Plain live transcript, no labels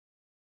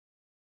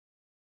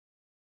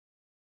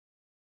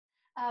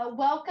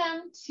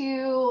Welcome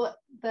to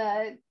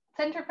the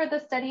Center for the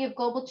Study of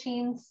Global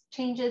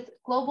Changes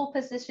Global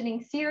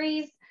Positioning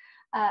series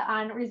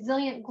on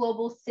resilient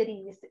global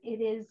cities. It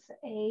is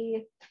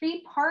a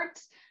three-part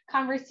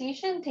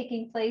conversation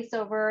taking place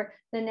over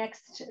the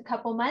next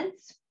couple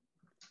months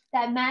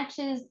that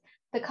matches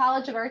the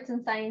College of Arts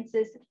and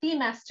Sciences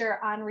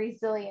themester on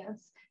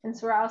resilience. And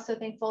so we're also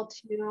thankful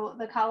to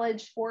the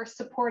college for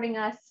supporting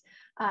us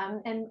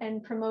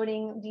and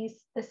promoting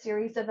the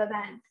series of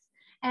events.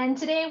 And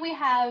today we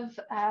have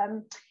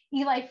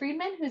Eli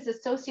Friedman, who's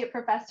Associate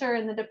Professor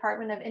in the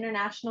Department of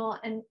International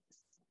and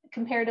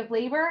Comparative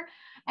Labor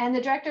and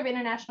the Director of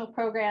International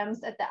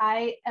Programs at the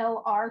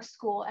ILR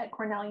School at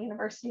Cornell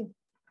University.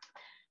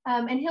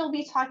 And he'll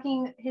be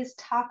talking, his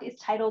talk is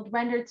titled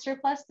Rendered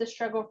Surplus, the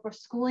Struggle for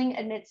Schooling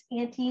Amidst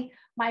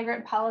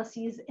Anti-Migrant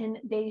Policies in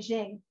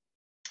Beijing.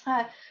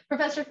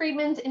 Professor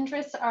Friedman's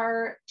interests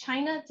are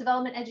China,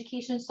 development,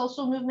 education,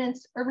 social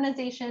movements,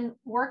 urbanization,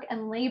 work,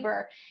 and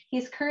labor.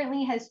 He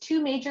currently has two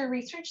major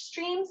research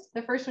streams.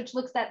 The first, which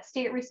looks at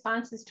state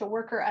responses to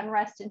worker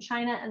unrest in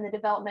China and the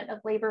development of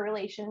labor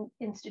relation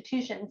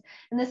institutions.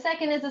 And the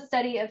second is a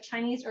study of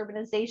Chinese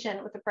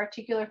urbanization with a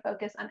particular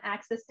focus on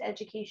access to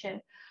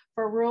education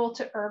for rural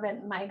to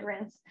urban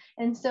migrants.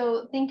 And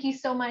so thank you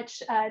so much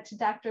to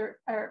Dr.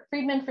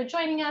 Friedman for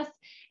joining us.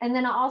 And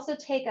then I'll also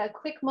take a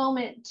quick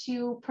moment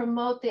to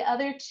promote the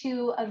other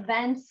two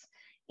events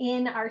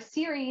in our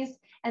series.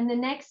 And the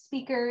next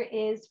speaker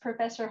is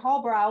Professor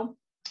Hallbrow,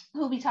 who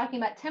will be talking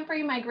about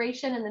temporary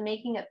migration and the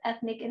making of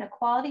ethnic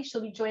inequality.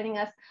 She'll be joining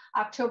us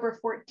October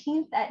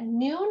 14th at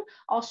noon.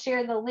 I'll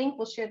share the link.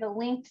 We'll share the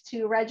link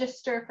to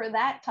register for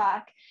that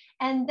talk.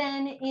 And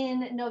then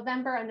in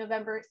November, on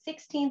November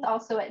 16th,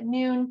 also at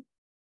noon,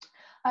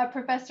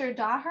 Professor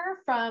Daher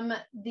from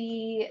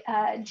the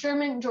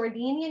German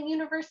Jordanian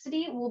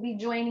University will be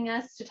joining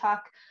us to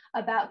talk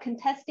about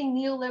contesting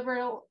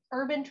neoliberal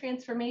urban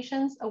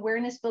transformations,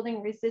 awareness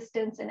building,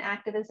 resistance, and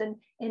activism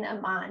in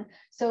Amman.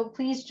 So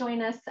please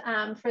join us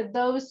for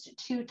those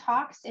two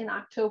talks in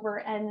October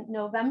and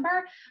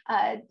November.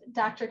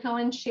 Dr.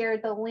 Cohen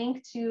shared the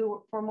link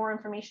for more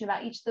information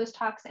about each of those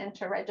talks and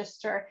to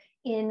register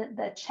in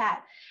the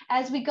chat.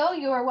 As we go,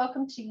 you are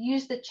welcome to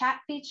use the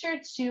chat feature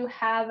to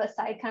have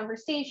aside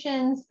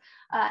conversations,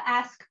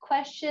 ask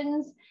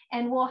questions,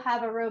 and we'll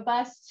have a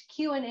robust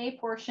Q&A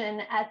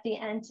portion at the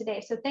end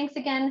today. So thanks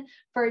again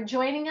for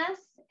joining us,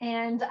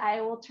 and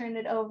I will turn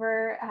it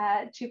over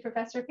to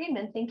Professor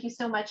Friedman. Thank you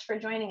so much for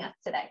joining us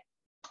today.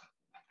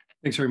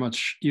 Thanks very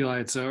much, Eli.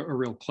 It's a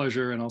real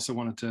pleasure, and also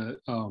wanted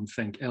to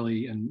thank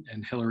Ellie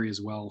and Hillary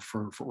as well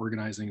for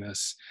organizing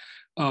this.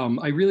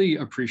 I really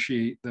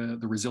appreciate the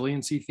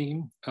resiliency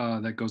theme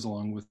that goes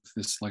along with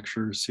this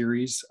lecture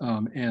series.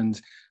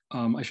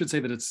 I should say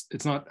that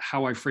it's not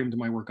how I framed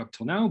my work up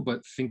till now,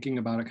 but thinking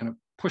about it kind of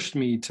pushed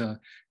me to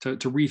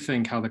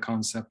rethink how the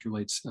concept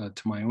relates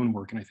to my own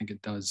work. And I think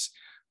it does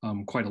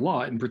quite a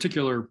lot. In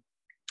particular,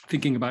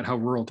 thinking about how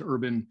rural to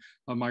urban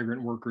migrant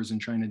workers in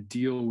China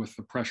deal with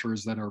the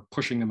pressures that are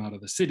pushing them out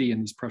of the city.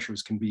 And these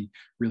pressures can be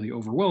really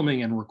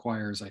overwhelming and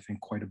requires, I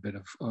think, quite a bit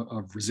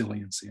of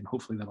resiliency. And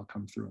hopefully that'll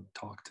come through in the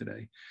talk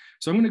today.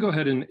 So I'm going to go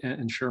ahead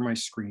and share my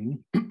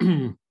screen.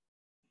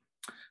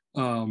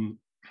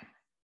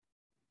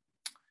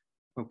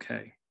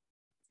 Okay,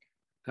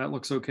 that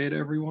looks okay to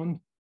everyone?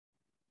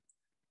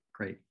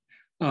 Great.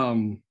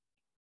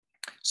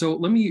 So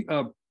let me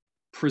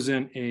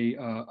present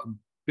a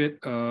bit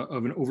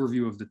of an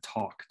overview of the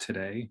talk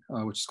today,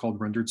 which is called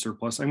Rendered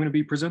Surplus. I'm going to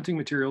be presenting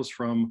materials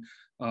from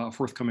a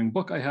forthcoming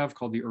book I have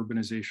called The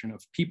Urbanization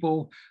of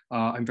People.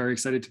 I'm very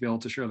excited to be able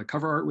to share the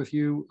cover art with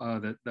you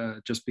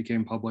that just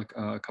became public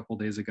a couple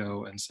days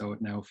ago, and so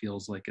it now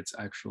feels like it's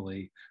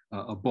actually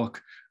a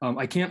book.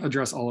 I can't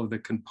address all of the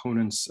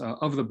components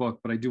of the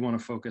book, but I do want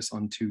to focus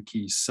on two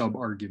key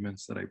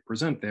sub-arguments that I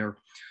present there.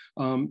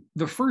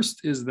 The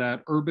first is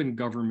that urban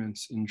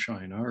governments in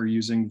China are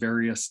using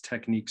various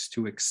techniques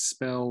to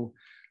expel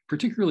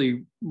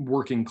particularly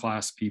working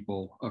class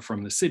people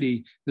from the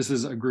city. This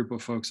is a group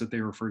of folks that they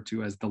refer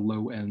to as the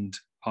low-end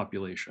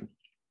population.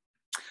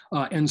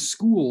 And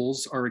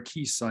schools are a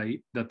key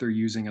site that they're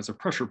using as a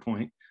pressure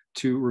point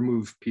to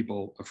remove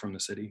people from the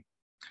city.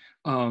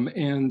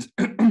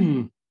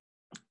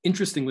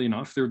 Interestingly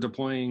enough, they're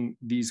deploying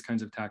these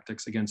kinds of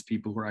tactics against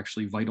people who are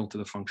actually vital to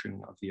the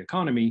functioning of the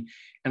economy.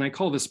 And I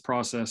call this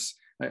process,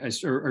 I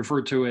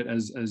refer to it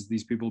as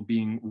these people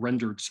being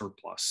rendered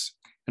surplus.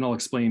 And I'll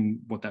explain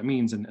what that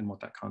means and what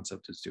that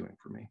concept is doing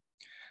for me.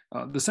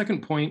 The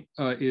second point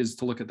is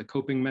to look at the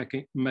coping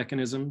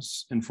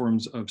mechanisms and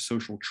forms of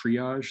social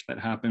triage that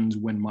happens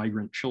when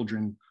migrant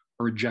children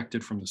are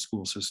ejected from the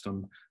school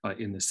system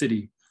in the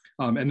city.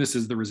 And this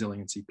is the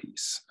resiliency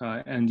piece.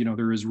 And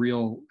there is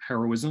real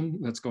heroism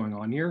that's going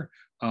on here,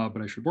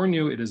 but I should warn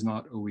you, it is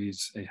not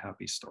always a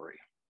happy story.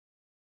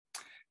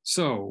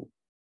 So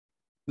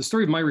the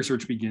story of my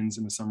research begins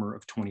in the summer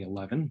of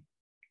 2011,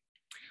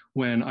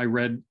 when I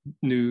read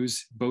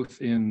news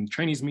both in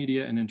Chinese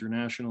media and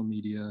international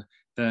media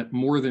that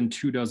more than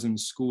 24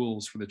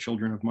 schools for the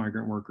children of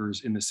migrant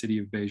workers in the city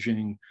of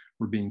Beijing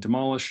were being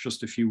demolished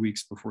just a few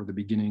weeks before the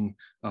beginning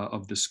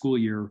of the school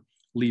year,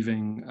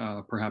 leaving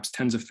perhaps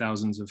tens of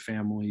thousands of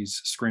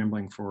families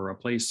scrambling for a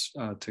place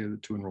to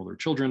enroll their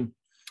children.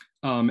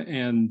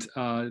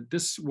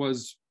 This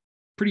was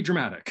pretty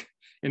dramatic.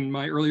 In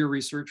my earlier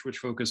research, which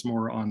focused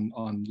more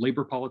on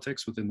labor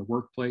politics within the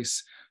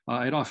workplace,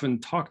 I'd often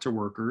talked to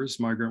workers,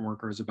 migrant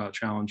workers, about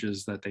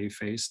challenges that they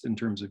faced in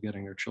terms of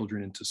getting their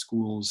children into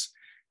schools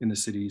in the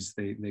cities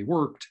they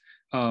worked.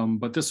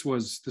 But this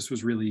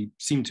was really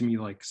seemed to me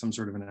like some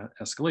sort of an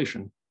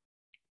escalation.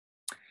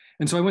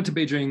 And so I went to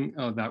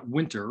Beijing that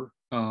winter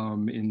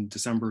in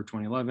December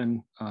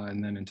 2011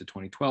 and then into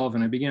 2012,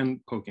 and I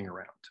began poking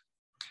around.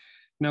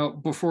 Now,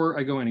 before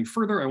I go any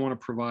further, I want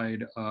to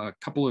provide a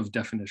couple of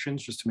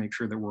definitions just to make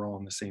sure that we're all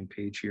on the same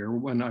page here.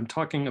 When I'm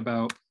talking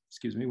about,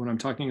 when I'm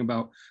talking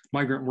about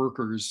migrant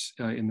workers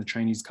in the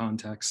Chinese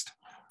context,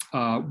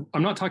 I'm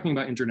not talking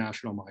about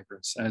international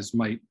migrants, as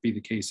might be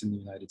the case in the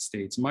United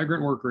States.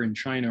 Migrant worker in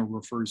China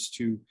refers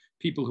to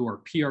people who are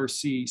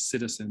PRC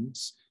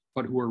citizens,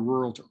 but who are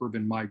rural to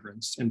urban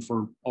migrants. And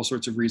for all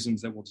sorts of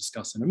reasons that we'll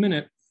discuss in a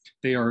minute,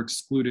 they are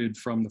excluded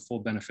from the full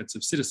benefits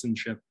of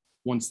citizenship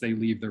once they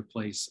leave their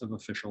place of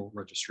official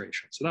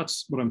registration. So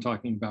that's what I'm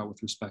talking about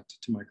with respect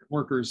to migrant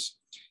workers.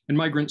 And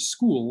migrant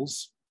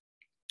schools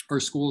are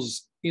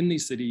schools in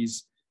these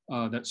cities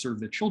that serve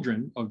the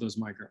children of those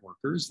migrant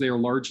workers. They are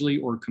largely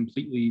or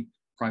completely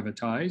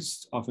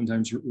privatized,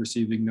 oftentimes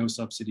receiving no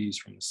subsidies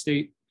from the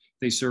state.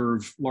 They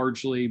serve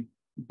largely,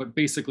 but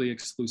basically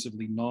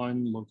exclusively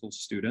non-local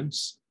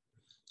students.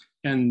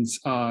 And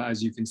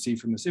as you can see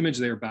from this image,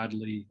 they are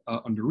badly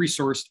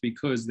under-resourced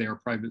because they are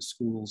private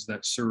schools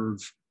that serve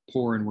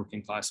poor and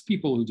working class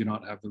people who do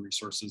not have the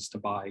resources to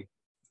buy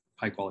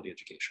high quality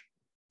education.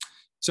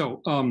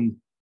 So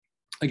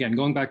again,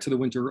 going back to the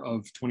winter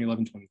of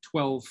 2011,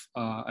 2012,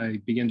 I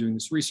began doing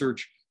this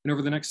research. And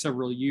over the next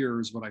several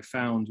years, what I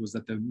found was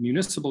that the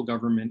municipal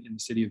government in the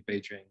city of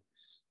Beijing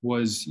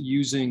was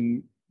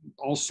using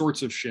all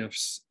sorts of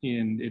shifts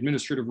in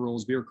administrative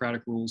rules,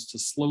 bureaucratic rules, to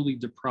slowly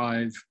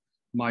deprive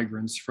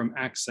migrants from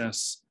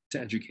access to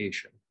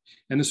education.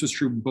 And this was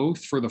true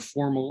both for the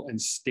formal and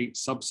state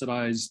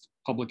subsidized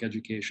public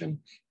education,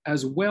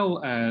 as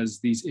well as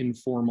these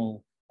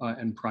informal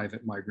and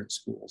private migrant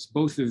schools.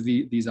 Both of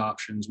these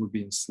options were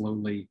being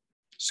slowly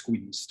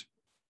squeezed.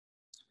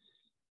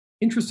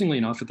 Interestingly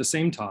enough, at the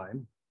same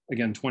time,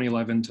 again,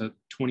 2011 to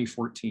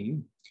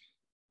 2014,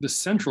 the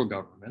central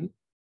government,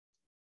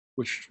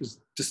 which is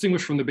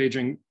distinguished from the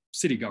Beijing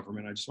city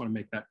government, I just want to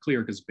make that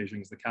clear because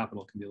Beijing is the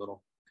capital, can be a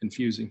little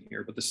confusing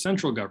here, but the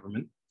central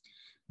government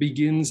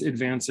begins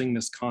advancing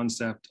this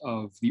concept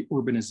of the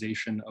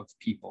urbanization of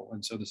people.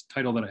 And so this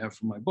title that I have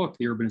from my book,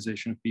 The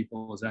Urbanization of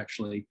People, is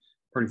actually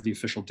part of the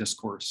official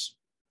discourse.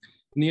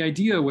 And the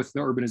idea with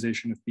the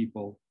urbanization of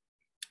people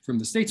from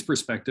the state's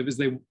perspective is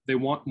they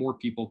want more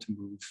people to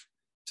move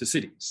to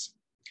cities.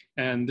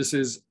 And this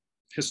is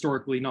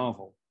historically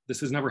novel. This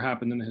has never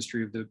happened in the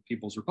history of the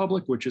People's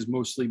Republic, which has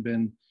mostly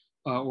been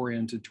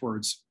oriented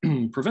towards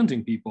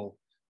preventing people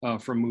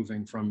from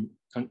moving from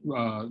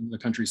the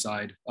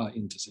countryside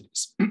into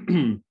cities.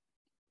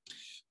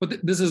 But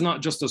this is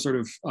not just a sort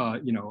of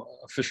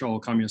official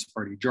Communist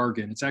Party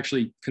jargon. It's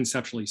actually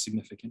conceptually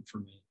significant for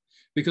me,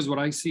 because what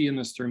I see in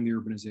this term, the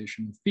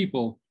urbanization of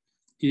people,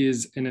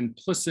 is an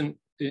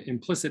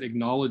implicit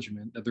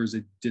acknowledgement that there's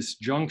a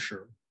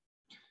disjuncture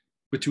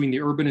between the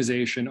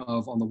urbanization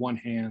of, on the one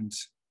hand,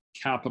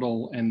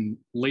 capital and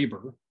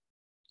labor,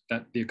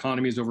 that the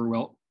economy is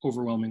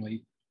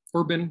overwhelmingly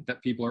urban,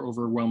 that people are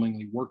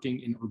overwhelmingly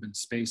working in urban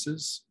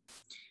spaces.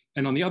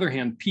 And on the other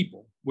hand,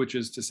 people, which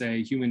is to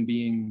say human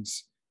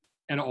beings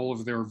and all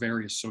of their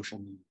various social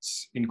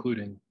needs,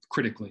 including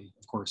critically,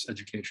 of course,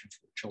 education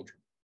for children.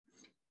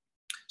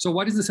 So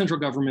why does the central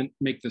government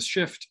make this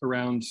shift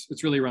around,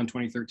 it's really around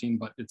 2013,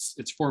 but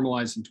it's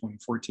formalized in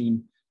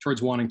 2014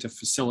 towards wanting to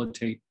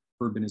facilitate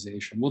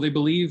urbanization? Well, they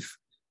believe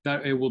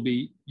that it will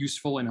be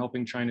useful in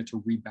helping China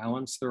to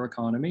rebalance their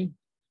economy.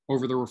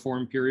 Over the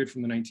reform period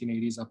from the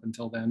 1980s up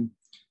until then,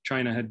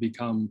 China had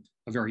become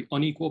a very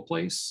unequal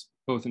place,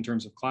 both in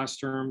terms of class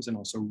terms and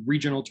also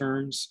regional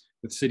terms,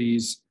 with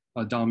cities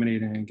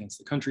dominating against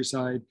the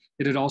countryside.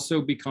 It had also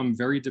become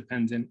very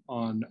dependent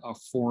on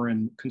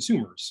foreign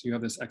consumers. You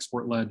have this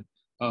export-led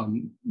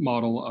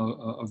model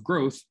of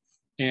growth,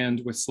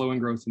 and with slowing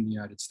growth in the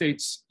United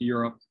States,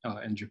 Europe,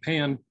 and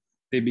Japan,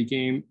 they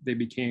became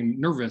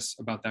nervous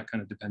about that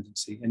kind of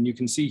dependency. And you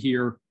can see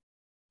here,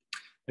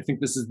 I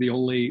think this is the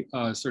only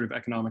sort of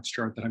economics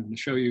chart that I'm going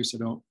to show you,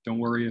 so don't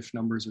worry if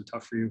numbers are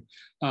tough for you.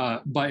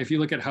 But if you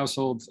look at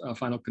household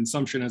final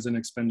consumption as an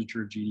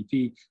expenditure of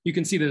GDP, you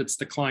can see that it's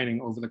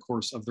declining over the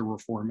course of the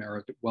reform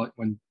era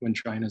when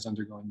China is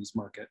undergoing this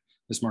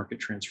market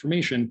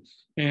transformation.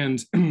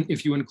 And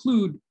if you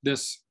include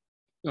this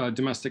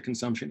domestic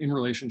consumption in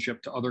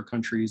relationship to other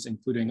countries,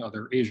 including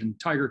other Asian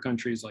tiger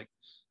countries like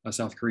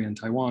South Korea and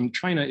Taiwan.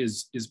 China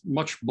is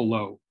much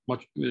below,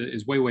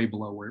 is way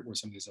below where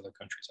some of these other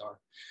countries are.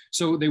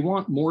 So they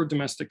want more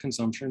domestic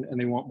consumption, and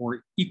they want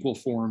more equal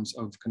forms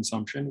of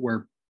consumption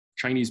where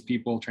Chinese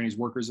people, Chinese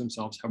workers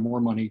themselves have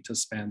more money to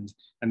spend,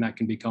 and that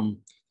can become,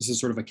 this is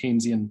sort of a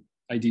Keynesian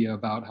idea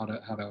about how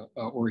to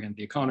orient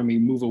the economy,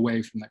 move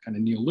away from that kind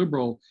of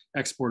neoliberal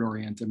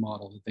export-oriented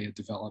model that they had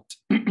developed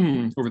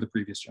over the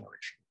previous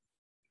generation.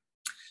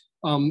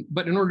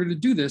 But in order to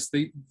do this,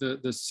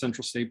 the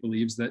central state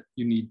believes that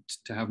you need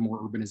to have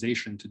more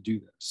urbanization to do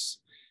this.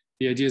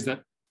 The idea is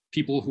that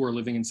people who are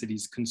living in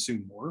cities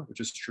consume more, which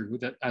is true,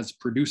 that as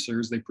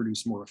producers, they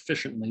produce more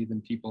efficiently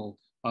than people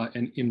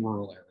in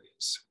rural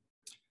areas.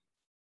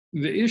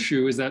 The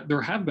issue is that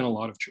there have been a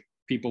lot of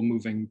people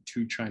moving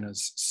to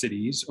China's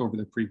cities over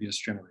the previous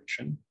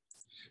generation,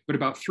 but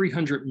about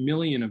 300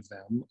 million of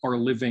them are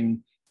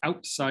living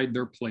outside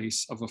their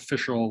place of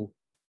official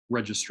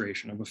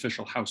registration, of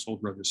official household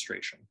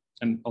registration.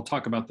 And I'll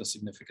talk about the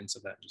significance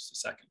of that in just a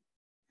second.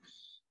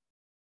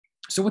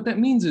 So what that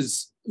means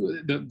is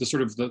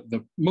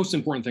the most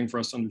important thing for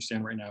us to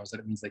understand right now is that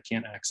it means they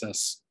can't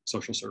access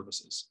social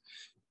services.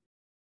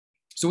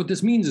 So what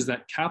this means is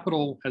that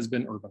capital has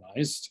been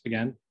urbanized.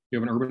 Again, you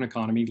have an urban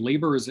economy.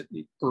 Labor is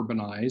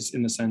urbanized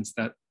in the sense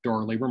that there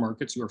are labor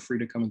markets who are free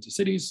to come into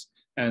cities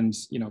and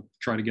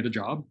try to get a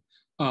job.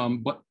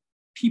 But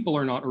people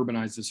are not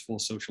urbanized as full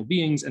social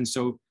beings. And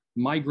so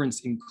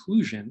migrants'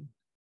 inclusion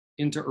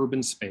into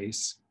urban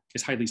space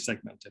is highly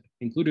segmented,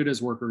 included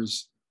as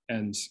workers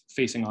and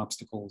facing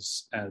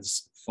obstacles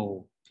as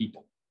full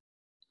people.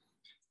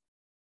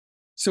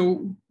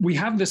 So we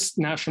have this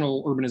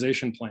national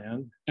urbanization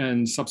plan,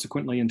 and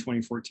subsequently in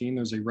 2014,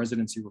 there's a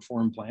residency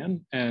reform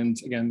plan. And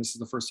again, this is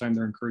the first time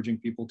they're encouraging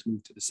people to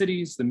move to the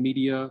cities. The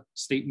media,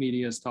 state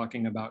media, is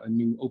talking about a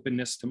new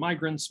openness to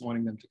migrants,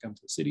 wanting them to come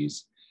to the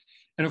cities.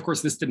 And of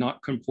course, this did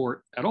not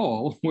comport at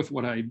all with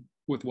what I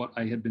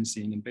had been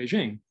seeing in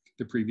Beijing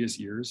the previous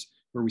years,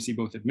 where we see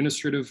both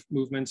administrative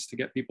movements to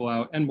get people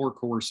out and more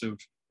coercive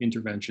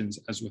interventions,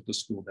 as with the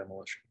school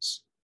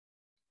demolitions.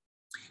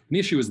 And the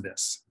issue is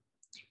this.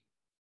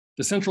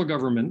 The central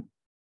government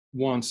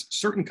wants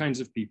certain kinds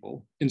of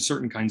people in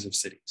certain kinds of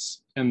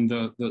cities. And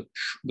the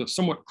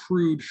somewhat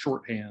crude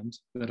shorthand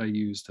that I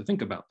use to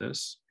think about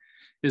this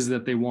is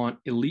that they want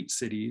elite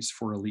cities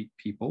for elite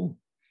people,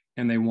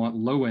 and they want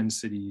low-end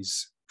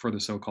cities for the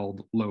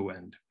so-called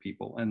low-end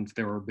people. And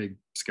there are big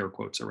scare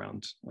quotes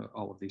around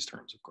all of these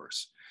terms, of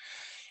course.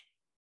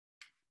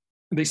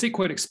 They say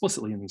quite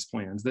explicitly in these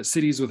plans that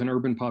cities with an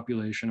urban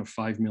population of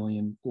 5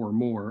 million or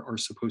more are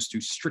supposed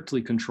to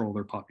strictly control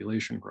their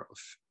population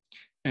growth.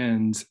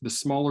 And the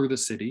smaller the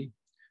city,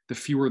 the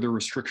fewer the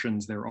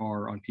restrictions there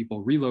are on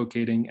people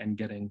relocating and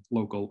getting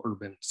local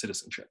urban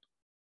citizenship.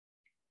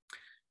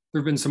 There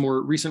have been some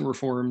more recent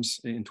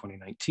reforms in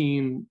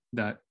 2019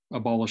 that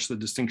abolish the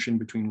distinction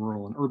between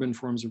rural and urban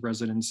forms of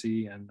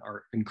residency and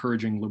are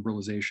encouraging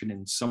liberalization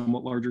in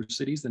somewhat larger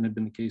cities than had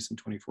been the case in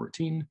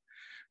 2014.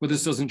 But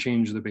this doesn't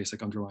change the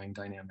basic underlying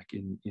dynamic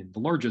in the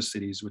largest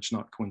cities, which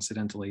not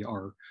coincidentally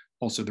are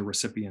also the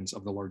recipients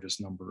of the largest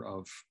number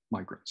of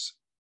migrants.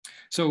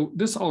 So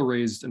this all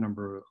raised a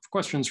number of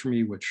questions for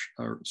me, which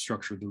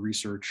structured the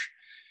research.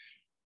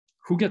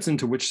 Who gets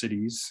into which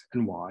cities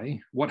and why?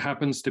 What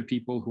happens to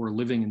people who are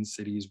living in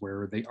cities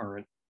where they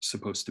aren't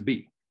supposed to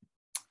be?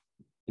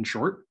 In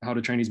short, how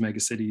do Chinese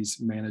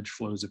megacities manage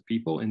flows of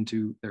people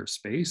into their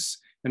space?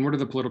 And what are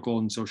the political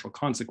and social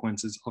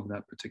consequences of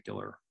that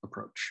particular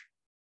approach?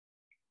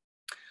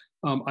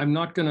 I'm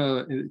not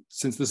gonna,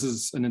 since this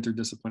is an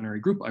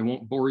interdisciplinary group, I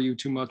won't bore you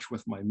too much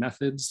with my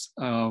methods,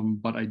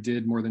 but I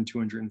did more than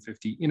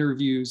 250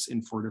 interviews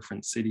in 4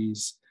 different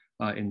cities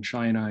in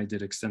China. I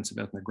did extensive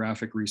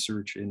ethnographic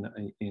research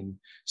in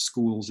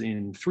schools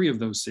in 3 of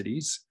those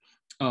cities.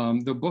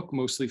 The book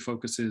mostly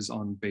focuses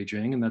on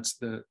Beijing, and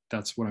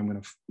that's what I'm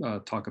gonna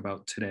talk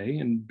about today.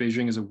 And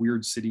Beijing is a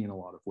weird city in a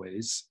lot of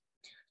ways,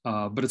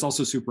 but it's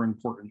also super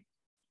important.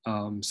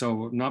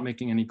 So I'm not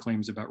making any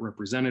claims about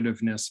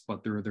representativeness,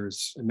 but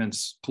there's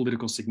immense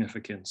political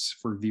significance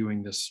for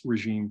viewing this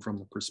regime from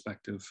the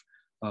perspective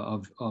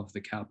of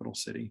the capital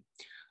city.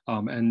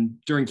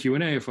 And during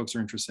Q&A, if folks are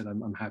interested,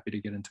 I'm happy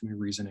to get into my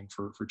reasoning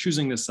for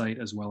choosing this site,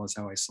 as well as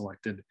how I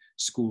selected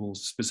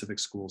schools, specific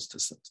schools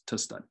to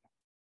study.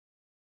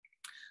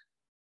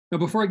 Now,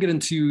 before I get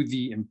into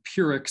the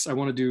empirics, I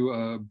want to do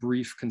a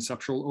brief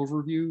conceptual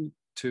overview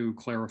to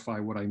clarify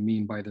what I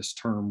mean by this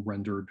term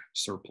rendered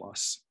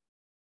surplus.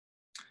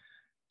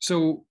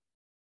 So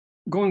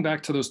going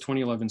back to those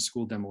 2011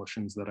 school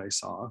demolitions that I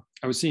saw,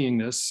 I was seeing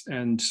this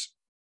and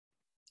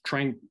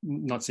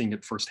not seeing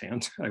it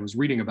firsthand, I was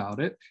reading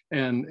about it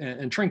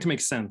and trying to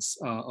make sense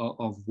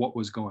of what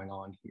was going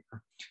on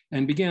here,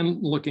 and began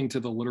looking to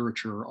the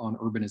literature on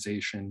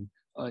urbanization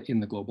in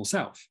the global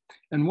South.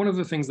 And one of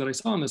the things that I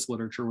saw in this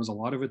literature was a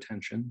lot of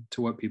attention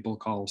to what people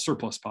call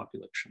surplus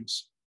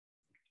populations.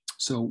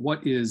 So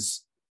what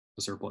is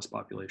a surplus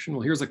population?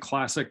 Well, here's a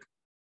classic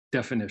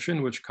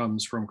definition, which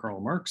comes from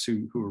Karl Marx,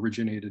 who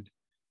originated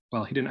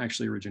well, he didn't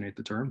actually originate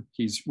the term.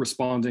 He's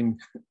responding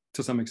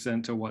to some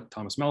extent to what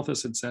Thomas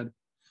Malthus had said.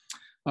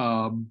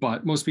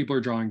 But most people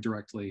are drawing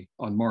directly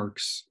on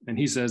Marx. And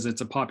he says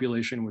it's a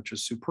population which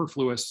is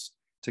superfluous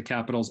to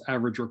capital's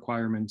average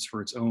requirements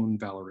for its own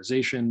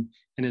valorization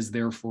and is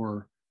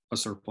therefore a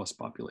surplus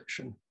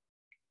population.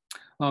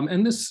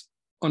 And this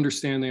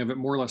understanding of it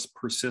more or less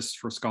persists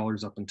for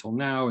scholars up until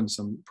now, and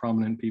some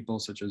prominent people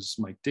such as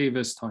Mike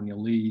Davis, Tanya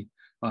Lee,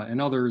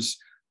 and others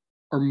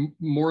are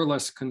more or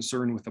less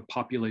concerned with the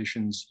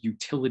population's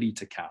utility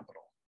to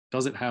capital.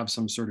 Does it have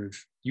some sort of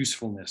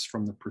usefulness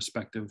from the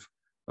perspective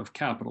of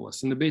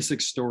capitalists? And the basic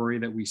story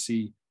that we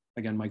see,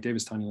 again, Mike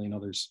Davis, Tanya Lee, and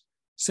others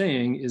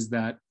saying is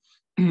that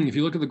if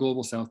you look at the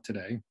global South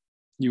today,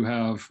 you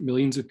have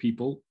millions of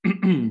people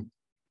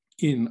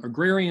in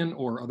agrarian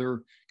or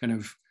other kind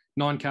of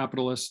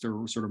non-capitalist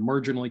or sort of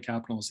marginally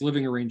capitalist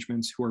living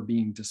arrangements who are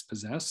being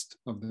dispossessed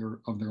of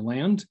their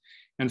land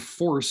and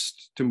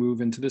forced to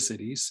move into the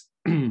cities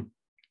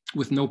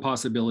with no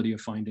possibility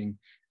of finding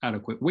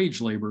adequate wage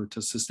labor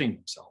to sustain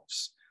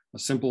themselves. A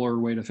simpler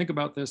way to think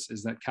about this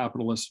is that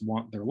capitalists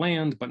want their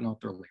land, but not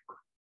their labor.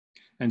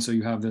 And so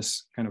you have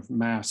this kind of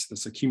mass,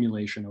 this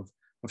accumulation of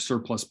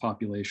surplus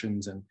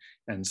populations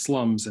and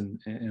slums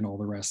and all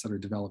the rest that are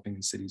developing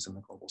in cities in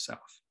the global South.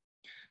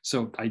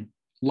 So I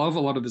love a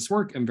lot of this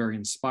work. I'm very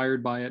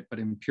inspired by it, but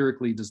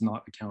empirically does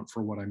not account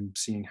for what I'm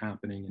seeing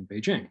happening in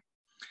Beijing.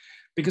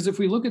 Because if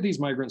we look at these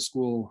migrant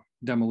school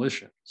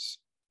demolitions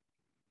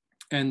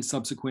and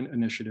subsequent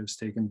initiatives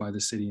taken by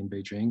the city in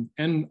Beijing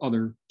and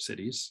other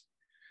cities,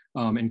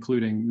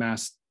 including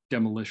mass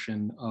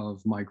demolition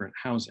of migrant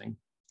housing,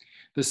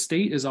 the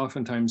state is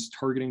oftentimes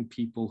targeting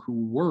people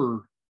who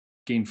were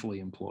gainfully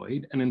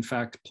employed and in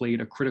fact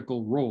played a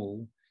critical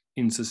role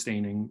in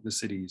sustaining the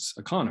city's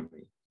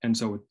economy. And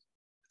so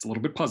it's a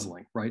little bit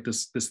puzzling, right?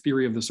 This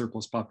theory of the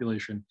surplus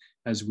population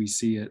as we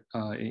see it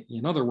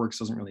in other works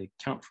doesn't really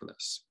account for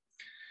this.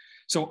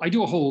 So I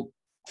do a whole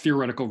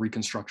theoretical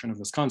reconstruction of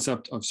this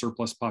concept of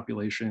surplus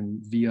population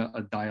via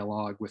a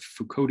dialogue with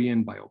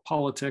Foucauldian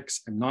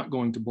biopolitics. I'm not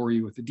going to bore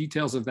you with the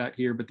details of that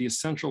here, but the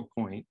essential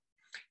point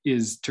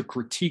is to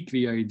critique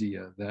the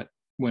idea that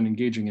when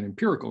engaging in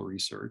empirical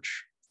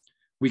research,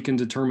 we can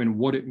determine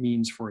what it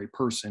means for a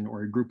person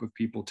or a group of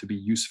people to be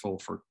useful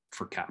for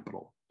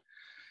capital.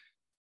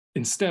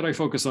 Instead, I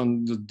focus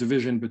on the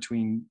division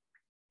between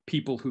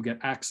people who get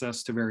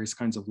access to various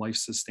kinds of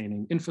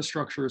life-sustaining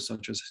infrastructure,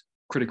 such as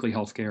critically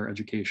healthcare,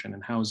 education,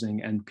 and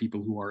housing, and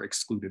people who are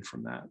excluded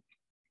from that.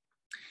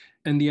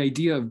 And the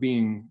idea of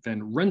being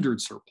then rendered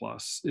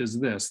surplus is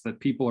this, that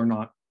people are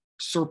not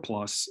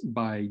surplus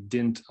by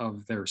dint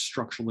of their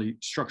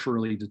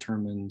structurally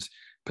determined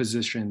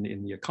position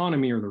in the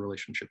economy or the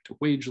relationship to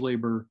wage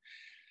labor.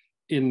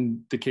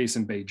 In the case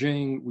in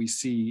Beijing, we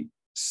see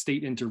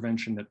state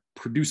intervention that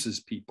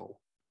produces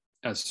people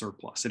as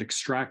surplus. It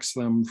extracts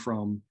them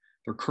from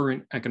their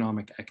current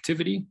economic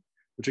activity,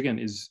 which again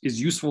is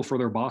useful for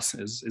their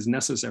bosses, is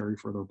necessary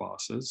for their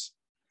bosses,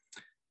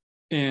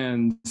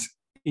 and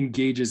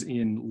engages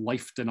in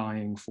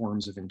life-denying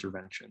forms of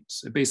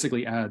interventions. It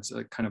basically adds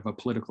a kind of a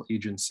political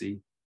agency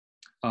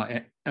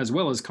as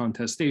well as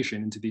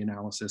contestation into the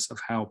analysis of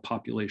how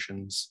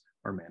populations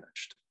are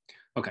managed.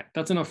 Okay,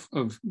 that's enough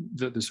of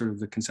the sort of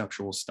the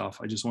conceptual stuff.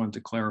 I just wanted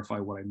to clarify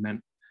what I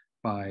meant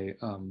by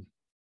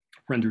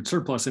rendered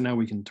surplus, and now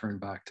we can turn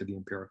back to the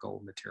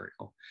empirical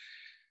material.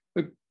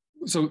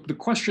 So the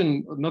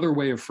question, another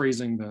way of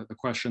phrasing the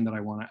question that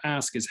I want to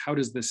ask is, how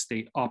does this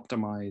state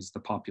optimize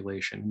the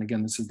population? And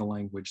again, this is the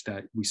language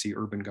that we see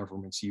urban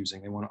governments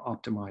using. They want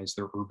to optimize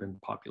their urban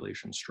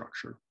population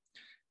structure.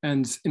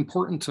 And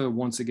important to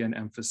once again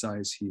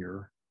emphasize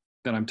here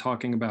that I'm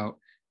talking about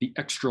the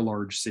extra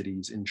large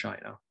cities in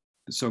China,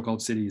 the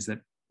so-called cities that,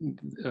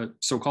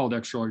 so-called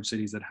extra large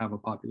cities that have a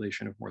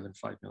population of more than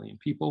 5 million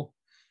people.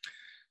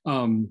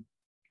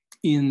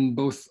 In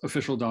both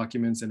official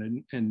documents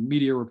and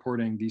media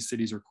reporting, these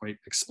cities are quite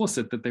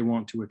explicit that they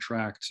want to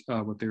attract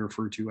what they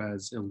refer to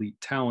as elite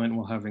talent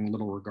while having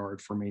little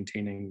regard for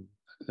maintaining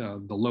the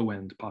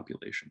low-end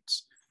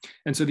populations.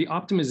 And so the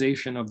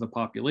optimization of the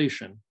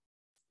population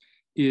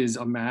is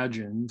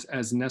imagined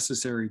as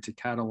necessary to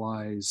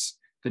catalyze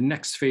the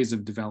next phase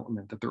of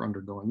development that they're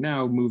undergoing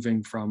now,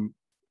 moving from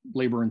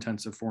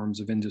labor-intensive forms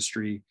of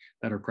industry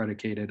that are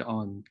predicated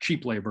on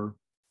cheap labor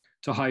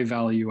to high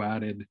value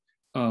added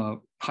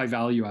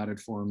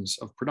forms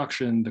of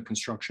production, the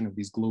construction of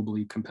these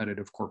globally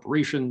competitive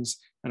corporations.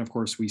 And of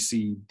course, we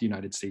see the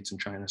United States and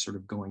China sort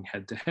of going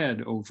head to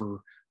head over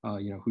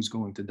who's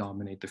going to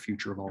dominate the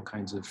future of all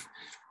kinds of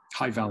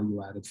high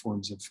value added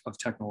forms of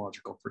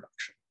technological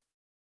production.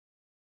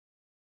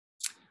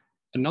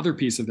 Another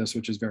piece of this,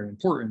 which is very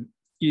important,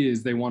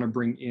 is they want to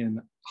bring in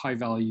high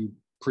value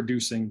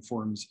producing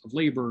forms of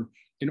labor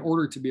in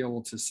order to be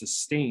able to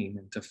sustain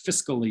and to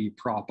fiscally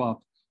prop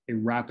up a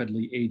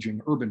rapidly aging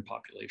urban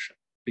population,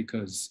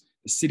 because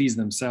the cities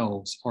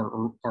themselves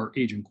are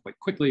aging quite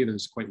quickly.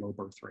 There's quite low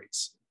birth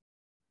rates.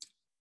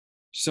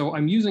 So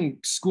I'm using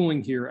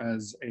schooling here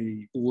as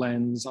a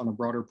lens on a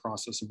broader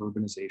process of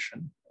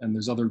urbanization. And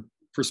there's other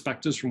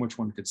perspectives from which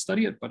one could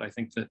study it, but I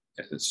think that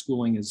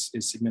schooling is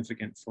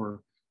significant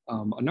for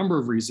a number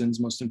of reasons,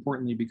 most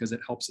importantly because it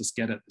helps us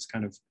get at this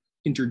kind of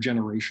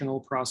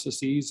intergenerational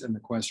processes and the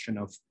question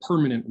of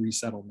permanent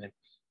resettlement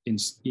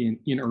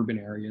in urban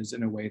areas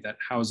in a way that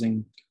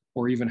housing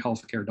or even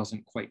healthcare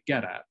doesn't quite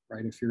get at,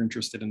 right? If you're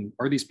interested in,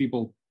 are these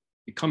people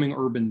becoming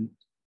urban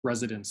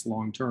residents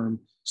long-term,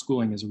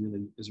 schooling is a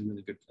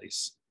really good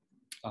place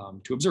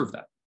to observe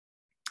that.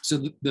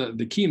 So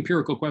the key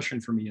empirical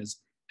question for me is,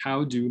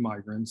 how do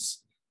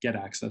migrants get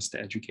access to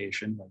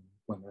education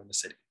when they're in the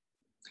city?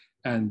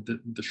 And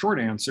the short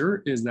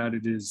answer is that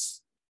it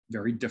is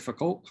very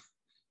difficult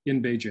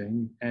in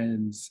Beijing,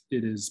 and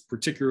it is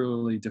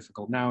particularly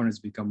difficult now and has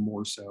become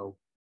more so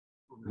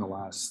in the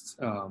last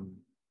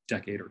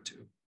decade or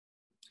two.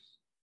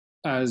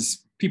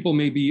 As people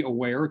may be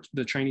aware,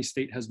 the Chinese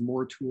state has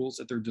more tools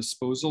at their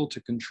disposal to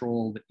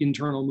control the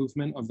internal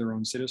movement of their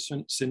own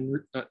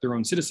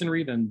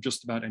citizenry than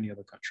just about any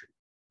other country.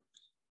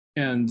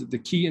 And the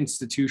key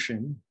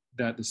institution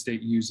that the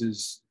state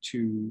uses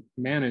to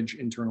manage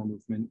internal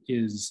movement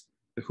is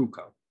the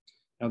hukou.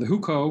 Now, the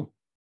hukou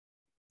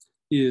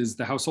is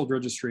the household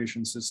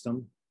registration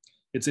system.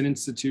 It's an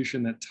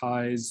institution that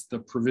ties the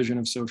provision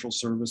of social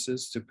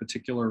services to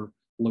particular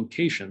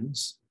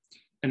locations.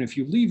 And if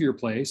you leave your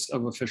place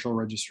of official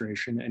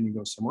registration and you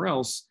go somewhere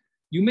else,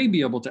 you may be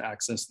able to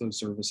access those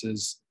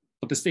services,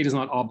 but the state is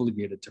not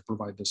obligated to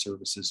provide the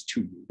services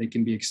to you. They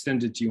can be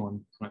extended to you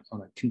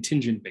on a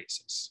contingent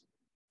basis.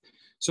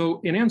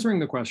 So in answering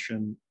the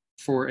question,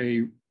 for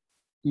a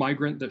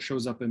migrant that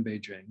shows up in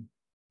Beijing,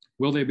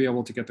 will they be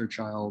able to get their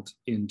child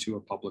into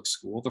a public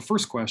school? The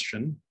first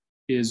question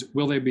is,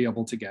 will they be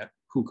able to get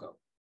hukou?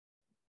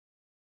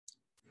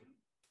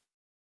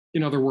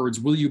 In other words,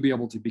 will you be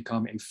able to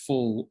become a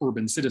full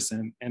urban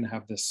citizen and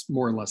have this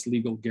more or less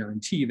legal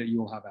guarantee that you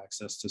will have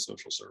access to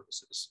social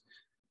services?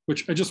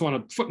 Which I just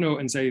want to footnote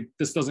and say,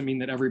 this doesn't mean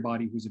that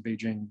everybody who's a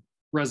Beijing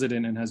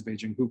resident and has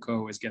Beijing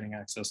hukou is getting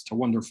access to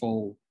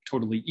wonderful,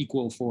 totally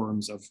equal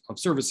forms of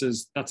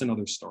services. That's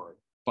another story.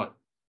 But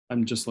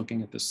I'm just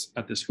looking at this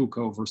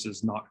hukou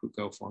versus not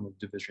hukou form of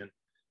division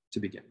to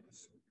begin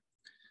with.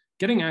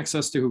 Getting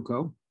access to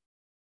hukou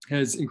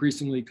has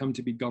increasingly come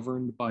to be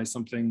governed by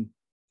something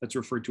that's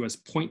referred to as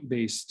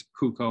point-based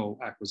hukou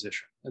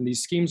acquisition. And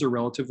these schemes are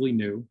relatively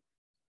new,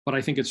 but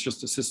I think it's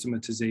just a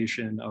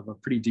systematization of a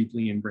pretty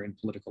deeply ingrained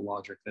political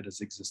logic that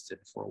has existed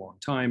for a long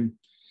time.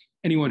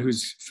 Anyone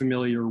who's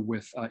familiar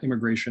with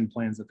immigration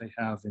plans that they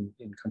have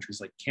in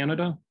countries like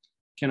Canada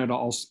kind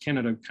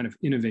of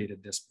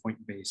innovated this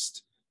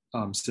point-based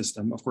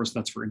system. Of course,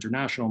 that's for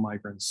international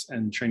migrants,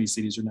 and Chinese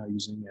cities are now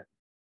using it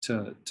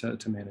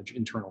to manage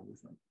internal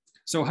movement.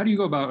 So how do you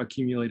go about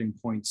accumulating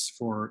points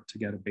to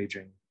get a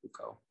Beijing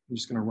hukou? I'm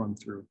just going to run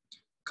through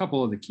a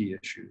couple of the key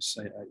issues.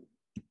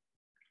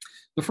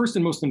 The first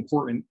and most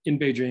important in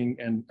Beijing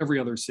and every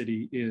other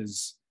city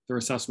is their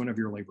assessment of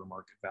your labor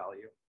market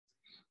value.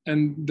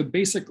 And the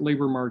basic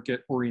labor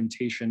market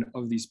orientation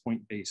of these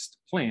point-based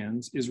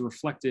plans is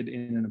reflected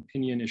in an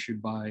opinion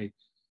issued by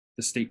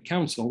the State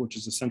Council, which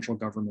is a central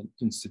government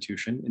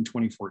institution, in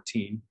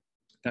 2014,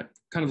 that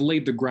kind of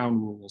laid the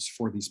ground rules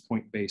for these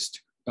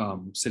point-based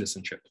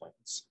citizenship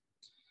plans.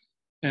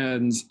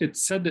 And it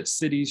said that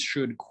cities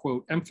should,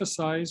 quote,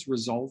 emphasize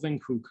resolving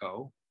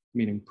hukou,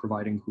 meaning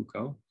providing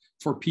hukou,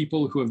 for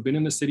people who have been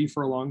in the city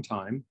for a long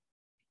time,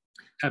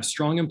 have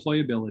strong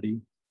employability,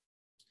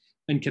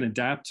 and can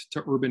adapt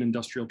to urban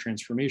industrial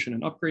transformation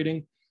and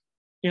upgrading,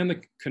 and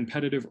the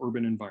competitive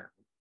urban environment.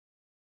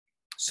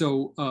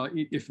 So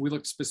if we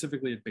look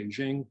specifically at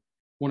Beijing,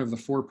 one of the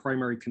 4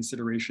 primary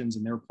considerations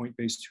in their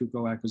point-based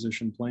hukou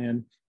acquisition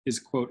plan is,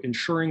 quote,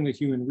 ensuring the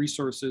human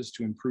resources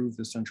to improve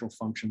the central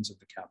functions of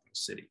the capital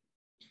city.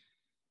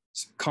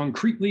 So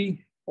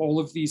concretely, all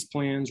of these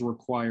plans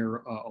require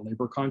a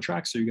labor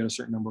contract, so you get a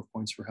certain number of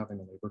points for having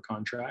a labor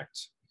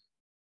contract.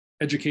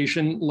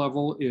 Education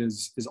level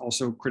is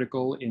also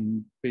critical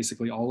in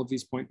basically all of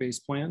these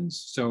point-based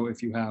plans. So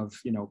if you have,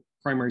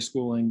 primary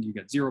schooling, you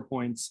get 0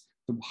 points.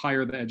 The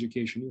higher the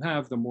education you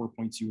have, the more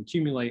points you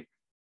accumulate,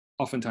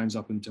 oftentimes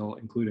up until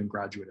including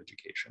graduate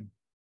education.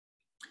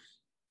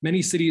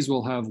 Many cities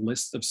will have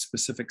lists of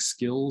specific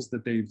skills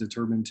that they've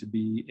determined to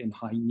be in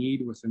high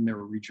need within their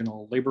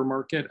regional labor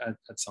market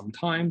at some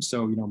time.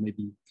 So,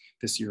 maybe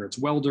this year it's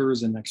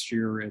welders and next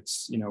year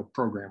it's,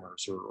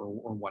 programmers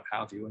or what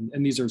have you.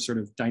 And these are sort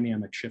of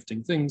dynamic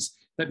shifting things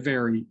that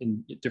vary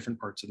in different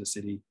parts of the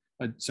city,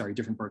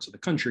 different parts of the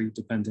country,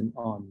 dependent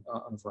on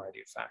a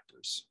variety of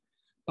factors.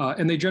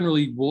 And they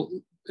generally will,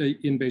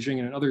 in Beijing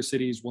and in other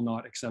cities, will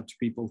not accept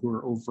people who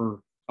are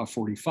over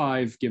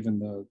 45, given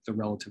the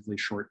relatively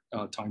short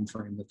time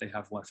frame that they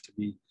have left to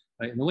be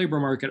in the labor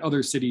market.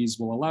 Other cities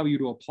will allow you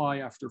to apply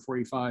after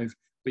 45,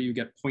 but you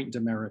get point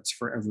demerits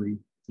for every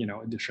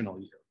additional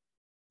year.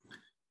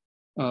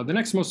 The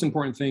next most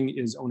important thing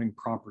is owning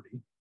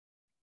property.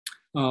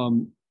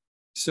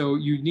 So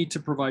you need to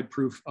provide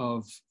proof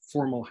of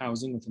formal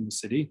housing within the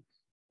city.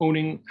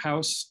 Owning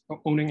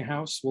a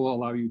house will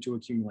allow you to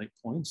accumulate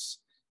points.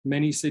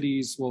 Many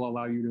cities will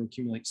allow you to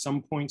accumulate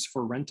some points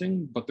for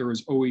renting, but there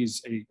is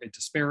always a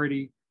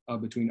disparity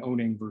between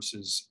owning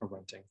versus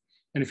renting.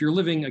 And if you're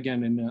living,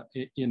 again,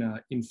 in an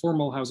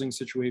informal housing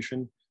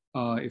situation,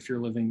 if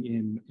you're living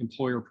in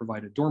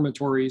employer-provided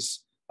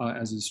dormitories,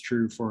 as is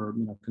true for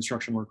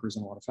construction workers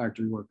and a lot of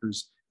factory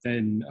workers,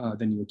 then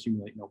you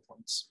accumulate no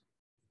points.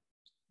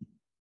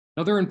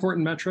 Another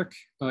important metric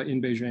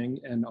in Beijing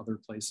and other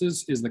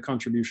places is the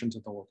contribution to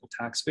the local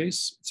tax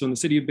base. So in the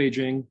city of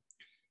Beijing,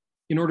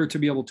 in order to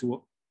be able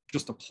to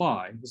just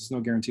apply, this is no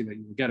guarantee that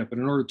you will get it, but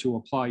in order to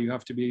apply, you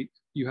have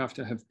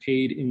to have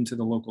paid into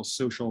the local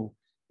social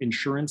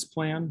insurance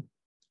plan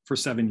for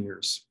 7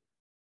 years.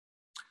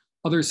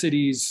 Other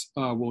cities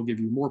will give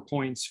you more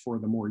points for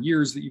the more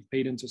years that you've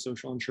paid into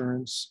social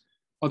insurance.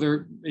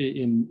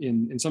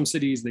 In some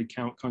cities, they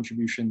count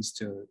contributions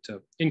to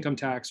income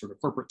tax or to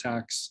corporate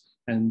tax.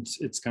 And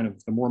it's kind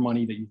of the more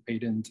money that you've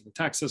paid into the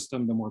tax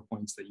system, the more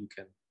points that you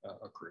can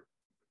accrue.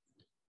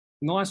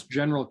 And the last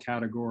general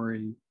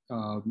category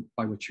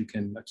by which you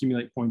can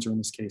accumulate points, or in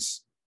this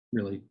case,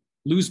 really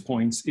lose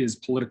points, is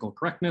political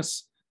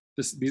correctness.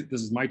 This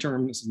is my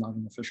term, this is not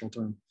an official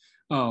term.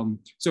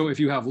 So if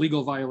you have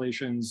legal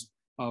violations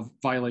of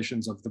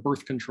the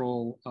birth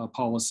control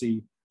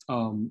policy,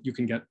 you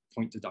can get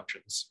point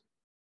deductions.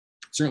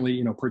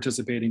 Certainly,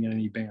 participating in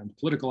any banned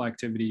political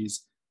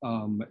activities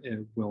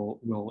it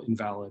will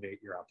invalidate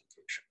your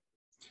application.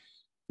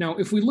 Now,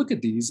 if we look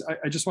at these,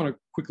 I just want to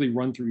quickly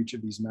run through each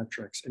of these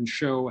metrics and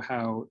show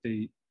how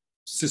they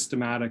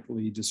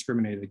systematically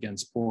discriminate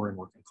against poor and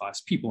working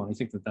class people. And I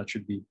think that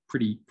should be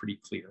pretty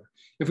clear.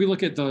 If we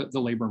look at the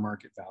labor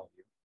market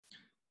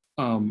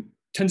value,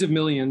 tens of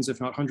millions,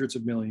 if not hundreds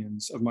of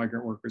millions of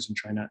migrant workers in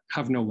China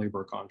have no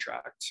labor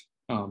contract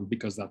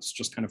because that's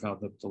just kind of how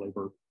the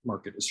labor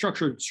market is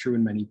structured. It's true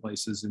in many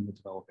places in the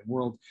developing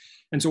world.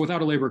 And so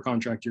without a labor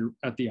contract, you're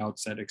at the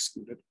outset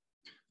excluded.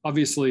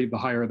 Obviously, the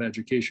higher the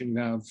education you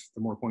have,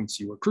 the more points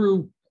you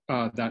accrue.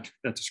 That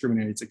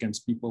discriminates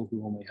against people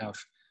who only have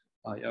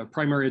a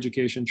primary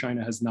education.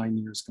 China has 9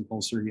 years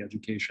compulsory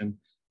education.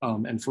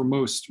 And for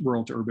most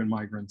rural to urban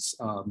migrants,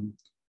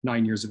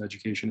 9 years of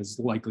education is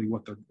likely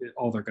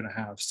all they're going to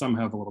have. Some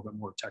have a little bit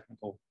more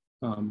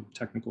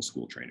technical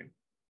school training.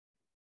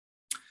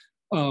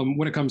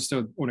 When it comes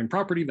to owning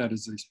property, that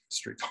is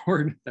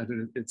straightforward.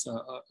 It's a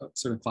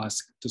sort of class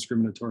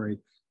discriminatory.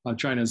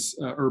 China's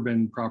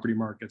urban property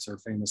markets are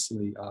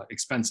famously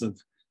expensive,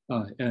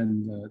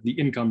 and the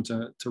income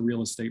to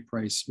real estate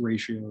price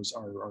ratios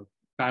are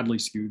badly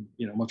skewed.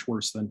 Much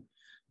worse than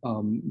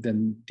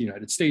the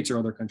United States or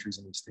other countries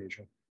in East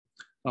Asia.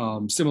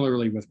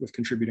 Similarly, with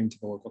contributing to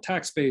the local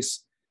tax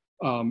base,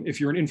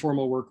 if you're an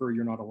informal worker,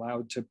 you're not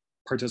allowed to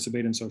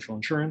participate in social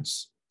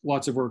insurance.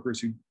 Lots of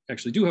workers who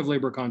actually do have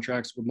labor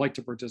contracts would like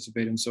to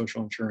participate in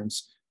social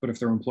insurance, but if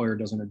their employer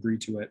doesn't agree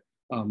to it,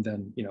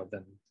 then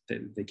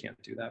they can't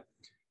do that.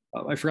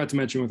 I forgot to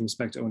mention with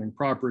respect to owning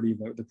property,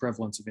 the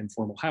prevalence of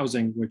informal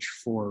housing, which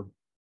for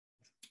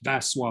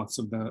vast swaths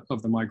of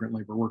the migrant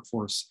labor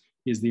workforce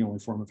is the only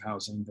form of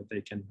housing that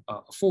they can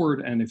afford.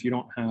 And if you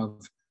don't have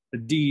a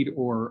deed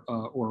or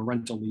a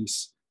rental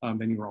lease,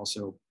 then you're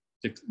also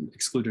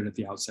excluded at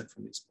the outset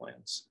from these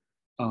plans.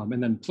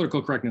 And then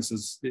political correctness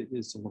is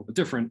a little bit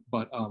different,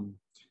 but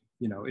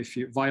if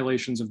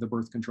violations of the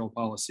birth control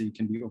policy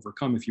can be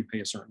overcome if you pay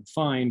a certain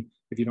fine.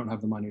 If you don't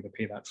have the money to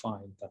pay that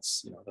fine,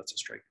 that's a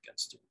strike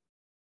against you.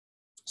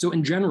 So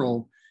in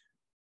general,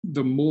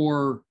 the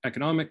more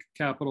economic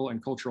capital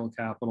and cultural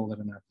capital that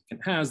an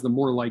applicant has, the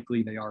more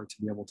likely they are to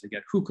be able to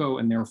get hukou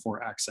and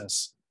therefore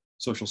access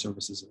social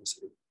services in the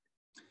city.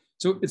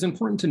 So it's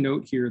important to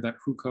note here that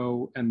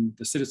hukou and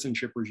the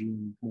citizenship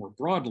regime more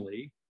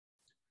broadly,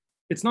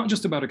 it's not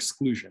just about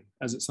exclusion,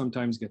 as it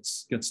sometimes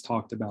gets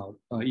talked about,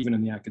 even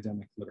in the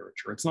academic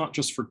literature. It's not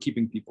just for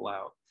keeping people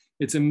out.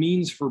 It's a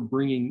means for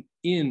bringing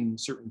in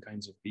certain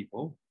kinds of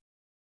people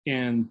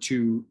and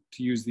to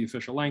use the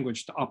official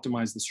language, to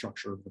optimize the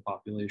structure of the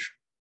population.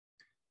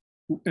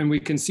 And we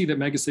can see that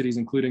megacities,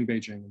 including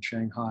Beijing and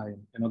Shanghai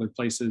and other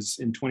places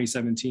in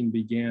 2017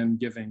 began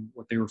giving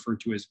what they refer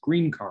to as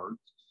green cards,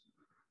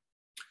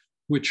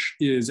 which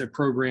is a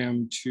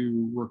program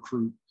to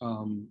recruit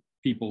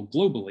people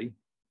globally.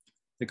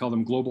 They call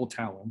them global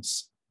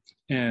talents,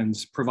 and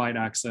provide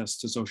access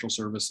to social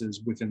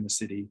services within the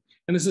city.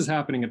 And this is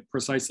happening at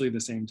precisely the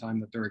same time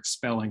that they're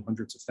expelling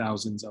hundreds of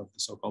thousands of the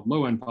so-called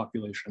low-end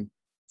population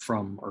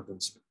from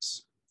urban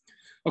space.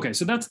 Okay,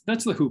 so that's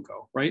the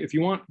hukou, right? If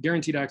you want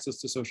guaranteed access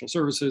to social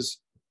services,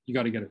 you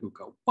got to get a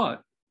hukou.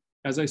 But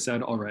as I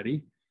said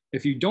already,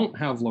 if you don't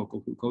have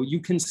local hukou,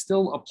 you can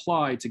still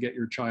apply to get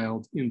your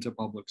child into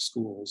public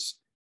schools.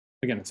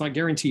 Again, it's not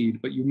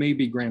guaranteed, but you may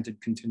be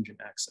granted contingent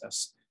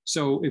access.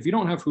 So if you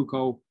don't have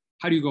hukou,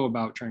 how do you go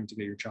about trying to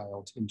get your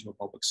child into a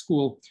public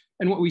school?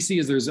 And what we see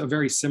is there's a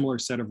very similar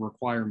set of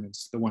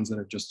requirements, the ones that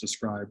I've just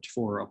described,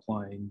 for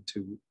applying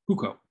to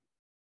hukou.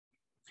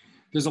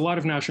 There's a lot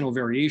of national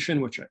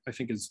variation, which I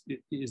think is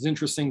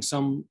interesting.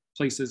 Some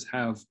places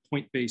have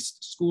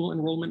point-based school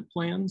enrollment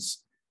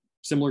plans.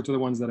 similar to the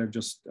ones that I've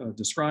just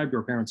described,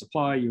 where parents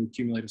apply, you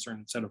accumulate a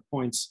certain set of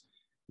points.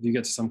 If you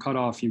get to some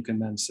cutoff, you can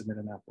then submit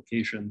an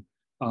application,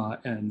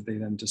 and they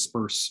then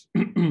disperse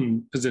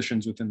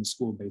positions within the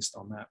school based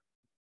on that.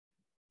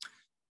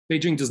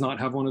 Beijing does not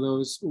have one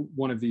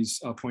of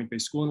these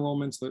point-based school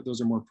enrollments.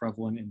 Those are more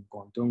prevalent in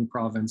Guangdong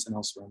province and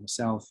elsewhere in the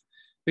south.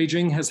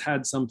 Beijing has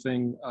had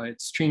something,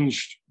 it's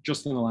changed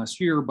just in the last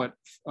year, but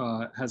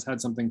has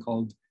had something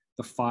called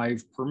the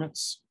 5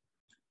 permits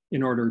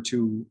in order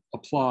to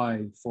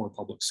apply for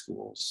public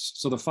schools.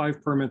 So the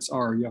 5 permits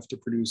are, you have to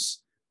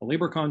produce a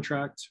labor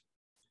contract,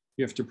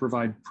 you have to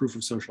provide proof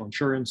of social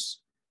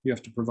insurance, you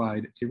have to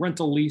provide a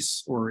rental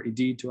lease or a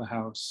deed to a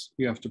house,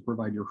 you have to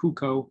provide your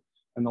hukou,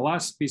 and the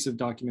last piece of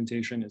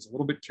documentation is a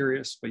little bit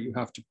curious, but you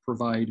have to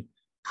provide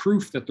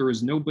proof that there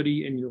is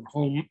nobody in your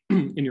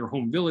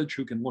home village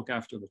who can look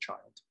after the child.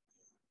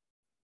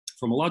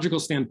 From a logical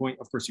standpoint,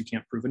 of course, you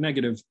can't prove a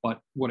negative, but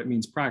what it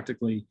means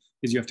practically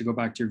is you have to go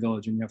back to your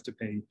village and you have to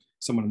pay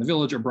someone in the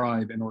village a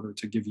bribe in order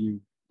to give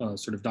you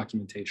sort of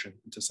documentation,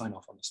 to sign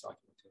off on this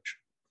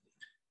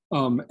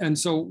documentation. And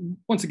so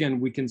once again,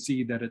 we can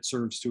see that it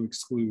serves to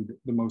exclude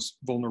the most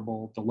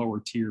vulnerable, the lower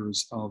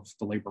tiers of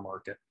the labor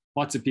market.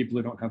 Lots of people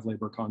who don't have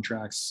labor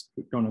contracts,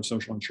 who don't have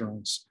social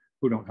insurance,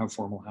 who don't have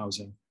formal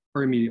housing,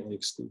 are immediately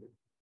excluded.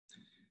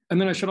 And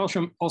then I should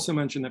also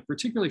mention that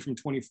particularly from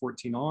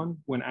 2014 on,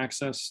 when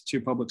access to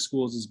public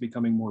schools is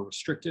becoming more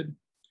restricted,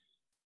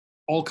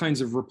 all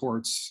kinds of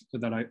reports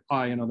that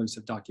I and others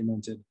have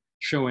documented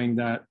showing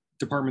that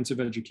departments of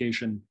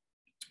education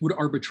would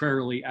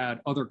arbitrarily add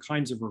other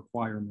kinds of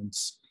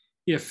requirements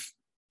if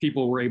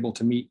people were able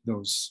to meet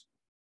those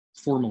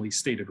formally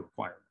stated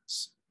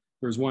requirements.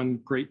 There's one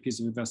great piece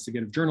of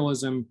investigative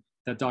journalism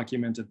that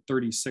documented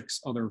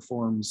 36 other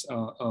forms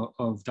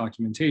of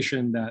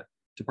documentation that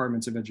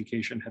departments of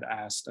education had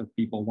asked of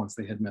people once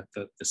they had met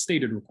the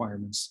stated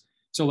requirements.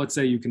 So let's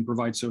say you can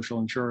provide social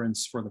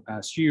insurance for the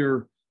past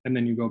year, and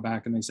then you go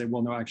back and they say,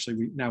 well, no,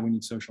 actually, now we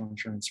need social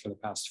insurance for the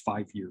past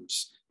 5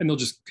 years. And they'll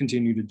just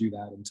continue to do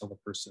that until the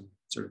person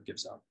sort of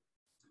gives up.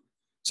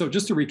 So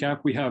just to recap,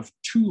 we have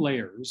 2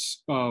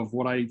 layers of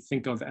what I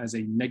think of as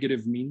a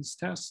negative means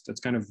test. That's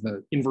kind of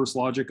the inverse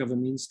logic of a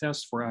means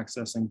test for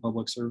accessing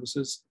public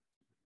services.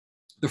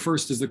 The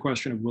first is the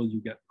question of, will you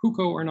get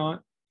hukou or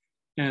not?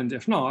 And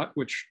if not,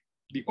 which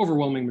the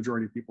overwhelming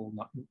majority of people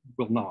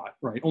will not,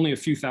 right? Only a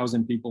few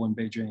thousand people in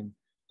Beijing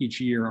each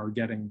year are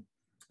getting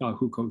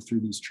hukou through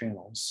these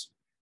channels.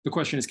 The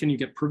question is, can you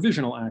get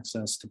provisional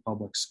access to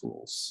public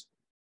schools?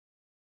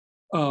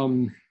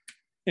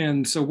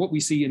 And so what we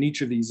see in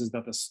each of these is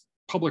that this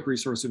public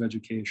resource of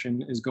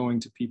education is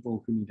going to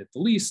people who need it the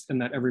least, and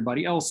that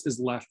everybody else is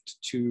left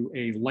to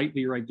a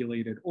lightly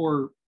regulated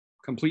or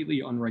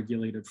completely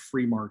unregulated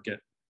free market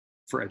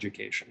for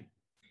education.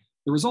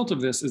 The result of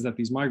this is that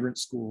these migrant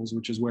schools,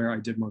 which is where I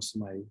did most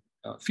of my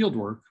field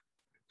work,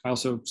 I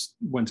also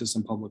went to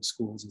some public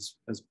schools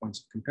as points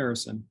of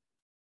comparison.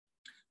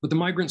 But the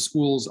migrant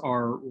schools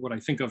are what I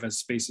think of as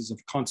spaces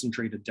of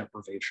concentrated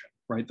deprivation,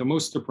 right? The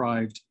most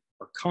deprived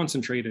are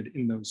concentrated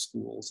in those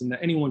schools, and that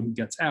anyone who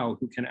gets out,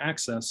 who can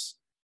access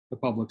the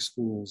public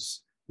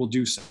schools, will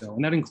do so.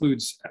 And that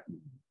includes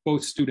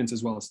both students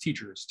as well as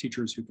teachers.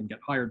 Teachers who can get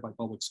hired by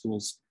public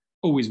schools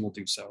always will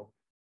do so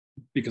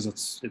because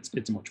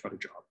it's a much better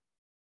job.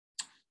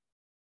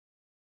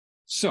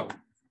 So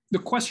the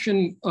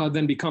question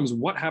then becomes,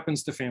 what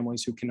happens to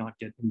families who cannot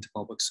get into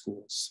public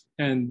schools?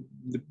 And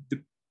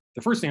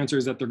the first answer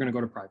is that they're going to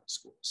go to private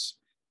schools.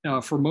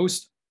 For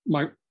most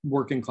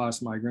working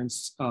class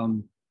migrants,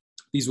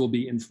 these will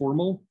be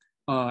informal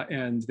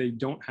and they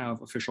don't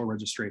have official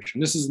registration.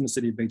 This is in the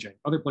city of Beijing.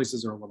 Other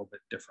places are a little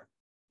bit different.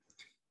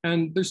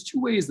 And there's 2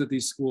 ways that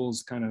these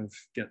schools kind of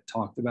get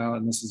talked about,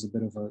 and this is a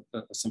bit of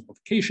a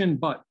simplification,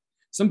 but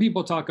some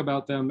people talk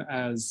about them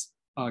as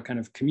kind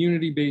of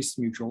community-based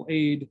mutual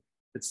aid.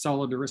 It's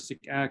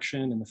solidaristic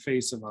action in the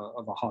face of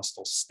a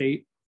hostile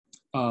state.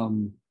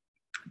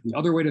 The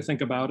other way to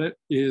think about it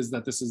is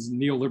that this is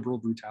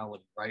neoliberal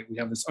brutality, right? We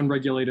have this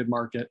unregulated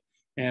market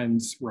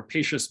and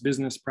rapacious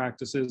business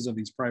practices of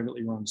these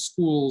privately run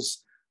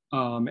schools,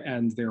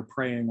 and they're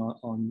preying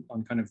on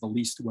kind of the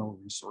least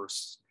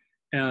well-resourced.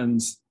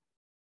 And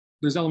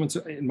there's elements,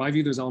 in my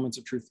view, there's elements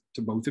of truth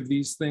to both of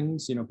these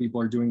things. You know,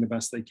 people are doing the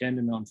best they can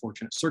in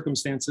unfortunate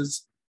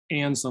circumstances,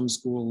 and some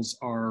schools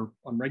are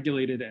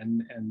unregulated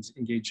and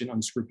engage in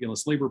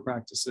unscrupulous labor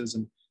practices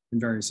and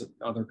various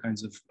other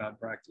kinds of bad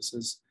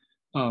practices.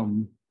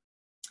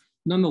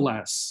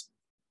 Nonetheless,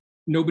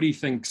 nobody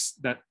thinks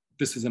that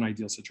this is an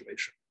ideal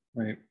situation,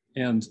 right?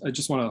 And I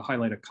just want to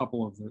highlight a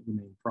couple of the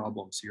main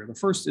problems here. The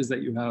first is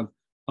that you have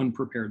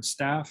unprepared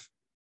staff.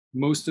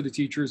 Most of the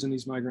teachers in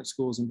these migrant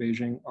schools in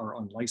Beijing are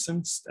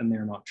unlicensed and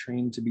they're not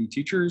trained to be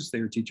teachers. They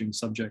are teaching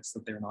subjects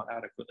that they're not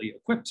adequately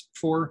equipped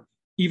for,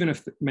 even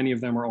if many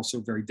of them are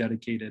also very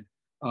dedicated,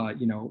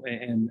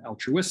 and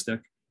altruistic.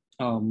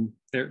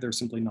 They're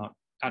simply not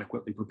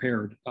adequately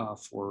prepared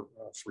for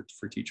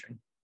teaching.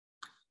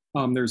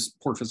 There's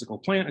poor physical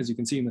plant, as you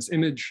can see in this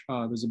image.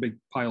 There's a big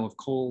pile of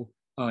coal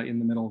in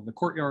the middle of the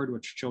courtyard,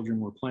 which children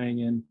were playing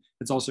in.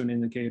 It's also an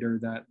indicator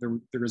that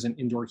there isn't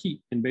indoor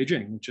heat in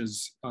Beijing, which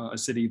is a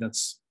city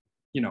that's,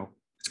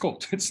 it's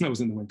cold. It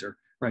snows in the winter,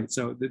 right?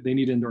 So they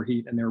need indoor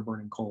heat, and they're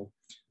burning coal.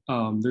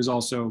 There's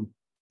also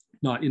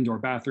not indoor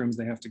bathrooms.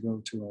 They have to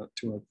go to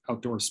an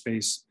outdoor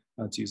space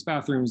to use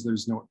bathrooms.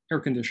 There's no air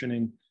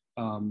conditioning.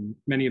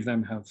 Many of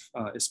them have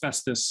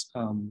asbestos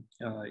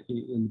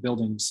in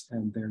buildings,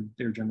 and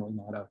they're generally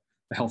not a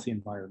healthy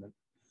environment.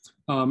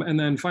 And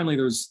then finally,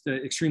 there's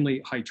the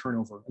extremely high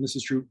turnover. And this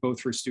is true both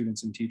for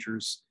students and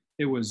teachers.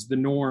 It was the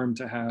norm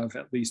to have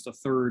at least a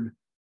third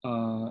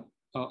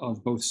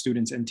of both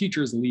students and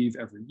teachers leave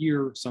every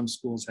year. Some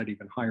schools had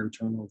even higher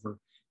turnover.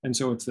 And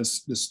so it's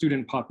this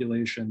student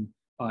population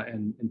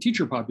and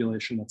teacher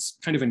population that's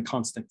kind of in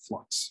constant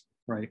flux,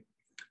 right?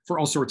 For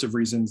all sorts of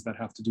reasons that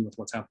have to do with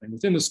what's happening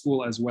within the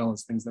school, as well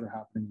as things that are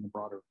happening in the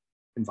broader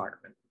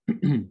environment.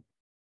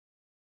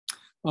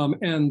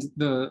 And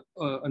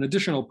an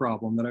additional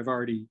problem that I've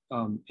already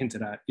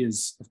hinted at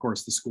is, of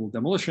course, the school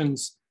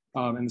demolitions.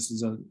 And this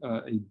is a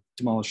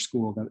demolished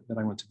school that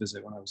I went to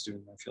visit when I was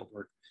doing my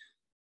fieldwork.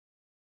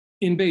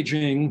 In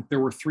Beijing, there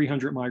were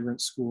 300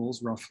 migrant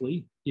schools,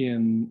 roughly,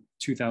 in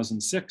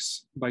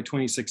 2006. By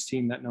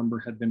 2016, that number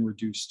had been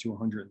reduced to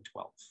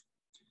 112.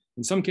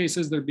 In some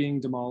cases, they're being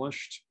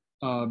demolished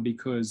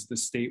because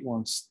the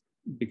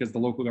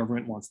local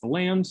government wants the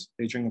land.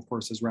 Beijing, of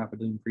course, is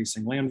rapidly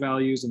increasing land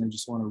values, and they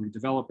just want to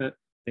redevelop it.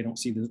 They don't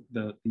see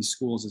these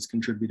schools as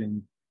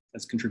contributing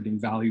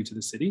value to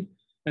the city.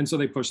 And so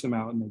they push them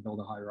out and they build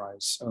a high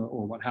rise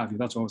or what have you.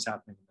 That's what was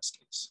happening in this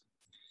case.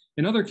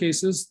 In other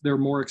cases, they're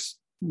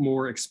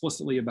more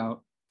explicitly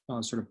about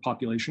sort of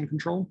population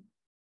control.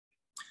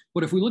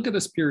 But if we look at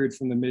this period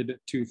from the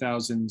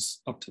mid-2000s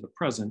up to the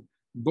present,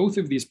 both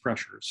of these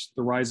pressures,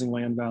 the rising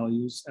land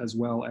values as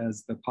well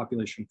as the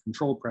population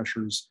control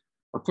pressures,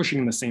 are pushing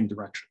in the same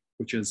direction,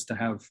 which is to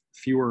have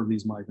fewer of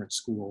these migrant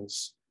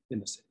schools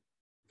in the city.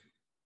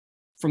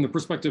 From the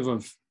perspective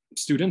of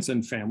students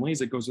and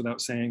families, it goes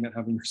without saying that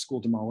having your school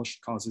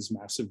demolished causes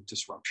massive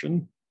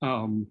disruption.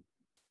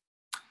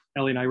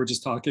 Ellie and I were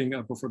just talking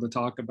before the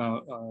talk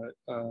about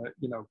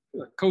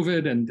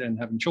COVID and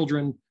having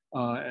children.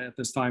 At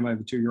this time, I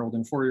have a 2-year-old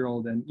and a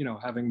 4-year-old, and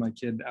having my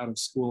kid out of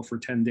school for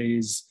 10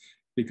 days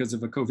because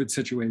of a COVID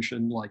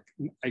situation, like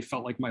I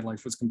felt like my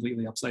life was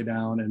completely upside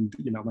down, and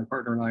my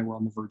partner and I were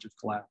on the verge of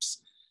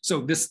collapse. So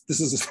this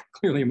is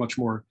clearly a much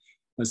more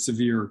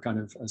severe kind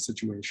of a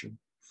situation.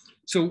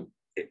 So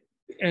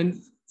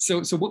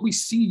what we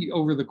see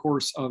over the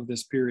course of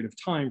this period of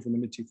time from the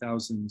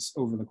mid-2000s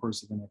over the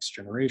course of the next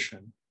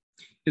generation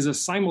is a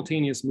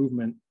simultaneous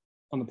movement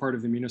on the part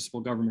of the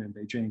municipal government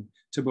in Beijing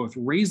to both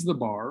raise the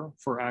bar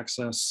for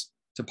access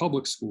to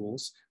public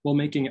schools while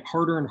making it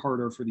harder and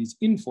harder for these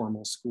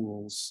informal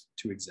schools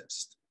to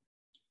exist.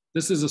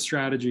 This is a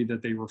strategy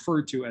that they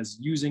refer to as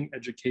using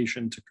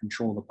education to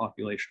control the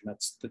population.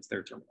 That's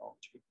their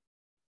terminology.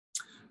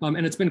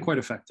 And it's been quite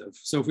effective.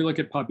 So if we look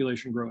at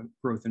population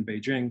growth in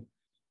Beijing,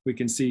 we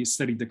can see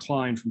steady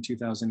decline from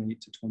 2008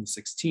 to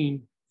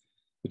 2016.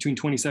 Between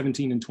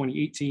 2017 and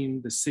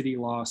 2018, the city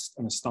lost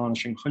an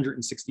astonishing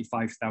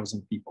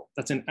 165,000 people.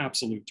 That's in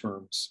absolute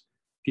terms.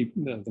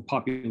 The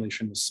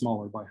population was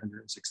smaller by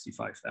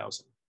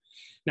 165,000.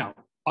 Now,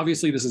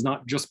 obviously, this is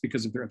not just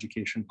because of their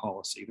education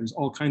policy. There's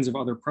all kinds of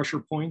other pressure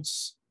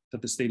points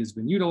that the state has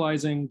been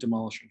utilizing,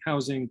 demolishing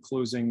housing,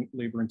 closing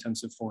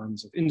labor-intensive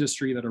forms of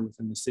industry that are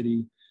within the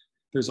city.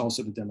 There's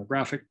also the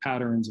demographic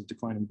patterns of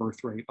declining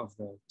birth rate of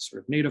the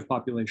sort of native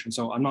population.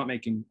 So I'm not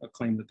making a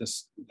claim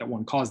that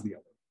one caused the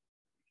other.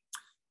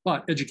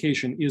 But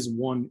education is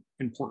one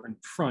important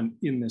front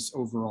in this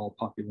overall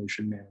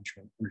population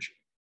management regime.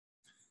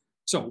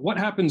 So what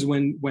happens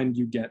when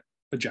you get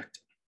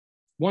ejected?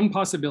 One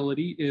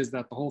possibility is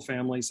that the whole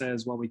family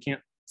says, well, we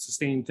can't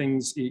sustain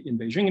things in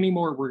Beijing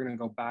anymore. We're going to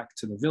go back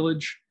to the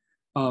village.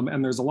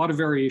 And there's a lot of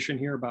variation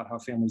here about how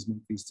families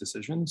make these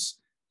decisions,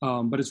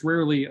 but it's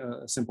rarely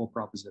a simple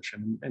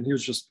proposition. And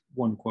here's just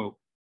one quote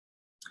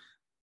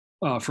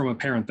from a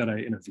parent that I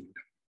interviewed.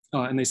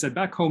 And they said,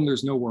 back home,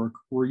 there's no work.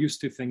 We're used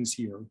to things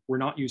here. We're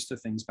not used to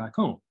things back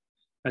home.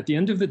 At the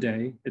end of the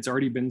day, it's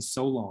already been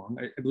so long.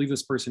 I believe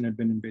this person had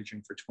been in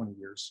Beijing for 20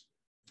 years.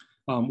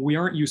 We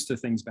aren't used to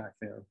things back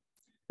there.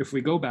 If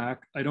we go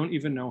back, I don't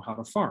even know how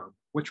to farm,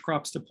 which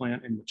crops to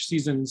plant in which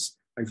seasons.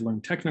 I've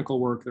learned technical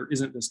work. There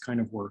isn't this kind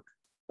of work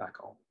back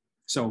home.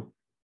 So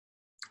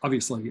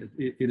obviously,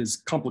 it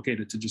is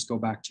complicated to just go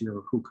back to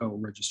your hukou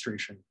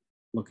registration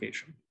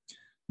location.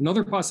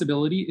 Another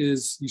possibility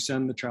is you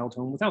send the child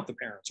home without the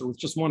parents or with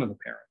just one of the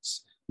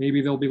parents.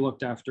 Maybe they'll be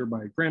looked after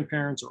by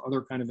grandparents or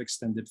other kind of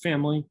extended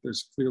family.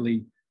 There's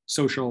clearly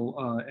social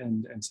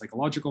and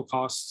psychological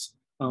costs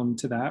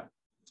to that.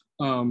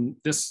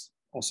 This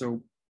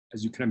also,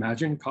 as you can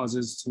imagine,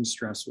 causes some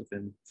stress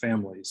within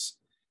families.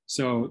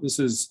 So this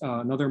is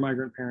another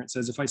migrant parent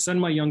says, if I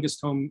send my youngest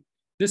home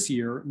this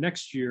year,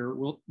 next year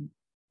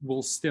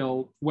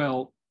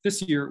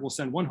this year we'll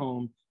send one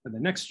home, and the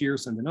next year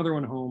send another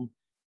one home.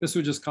 This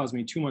would just cause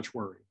me too much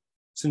worry.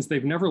 since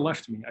they've never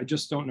left me. I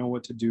just don't know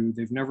what to do.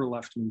 They've never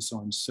left me, so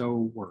I'm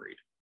so worried.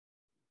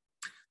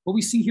 What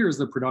we see here is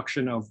the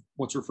production of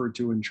what's referred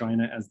to in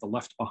China as the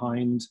left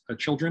behind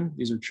children.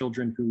 These are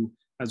children who,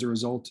 as a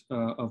result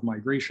of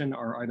migration,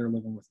 are either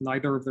living with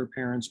neither of their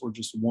parents or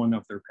just one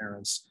of their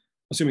parents,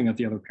 assuming that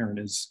the other parent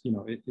is,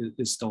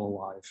 is still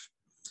alive.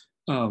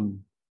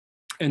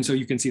 And so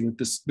you can see that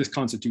this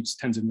constitutes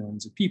tens of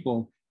millions of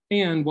people.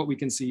 And what we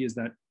can see is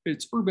that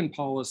it's urban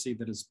policy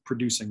that is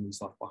producing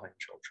these left behind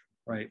children,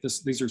 right?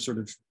 These are sort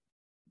of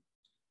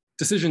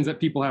decisions that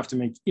people have to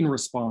make in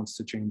response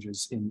to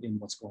changes in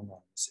what's going on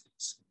in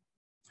cities.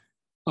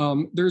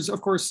 There's,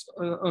 of course,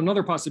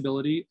 another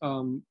possibility,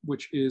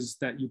 which is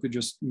that you could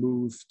just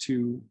move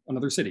to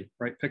another city,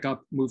 right?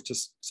 Move to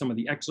some of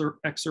the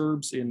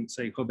exurbs in,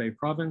 say, Hebei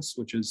province,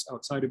 which is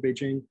outside of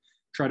Beijing,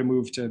 try to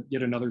move to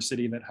yet another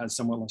city that has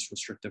somewhat less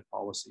restrictive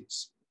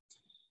policies.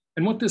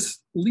 And what this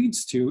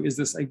leads to is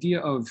this idea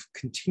of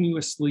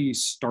continuously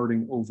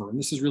starting over. And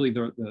this is really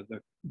the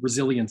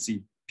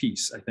resiliency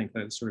piece, I think,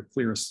 the sort of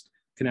clearest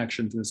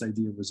connection to this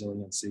idea of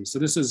resiliency. So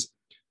this is,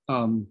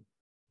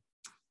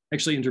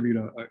 actually interviewed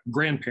a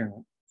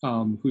grandparent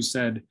who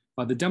said,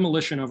 the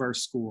demolition of our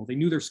school, they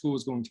knew their school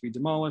was going to be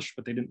demolished,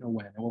 but they didn't know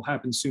when. It will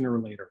happen sooner or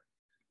later.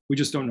 We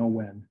just don't know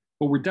when,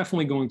 but we're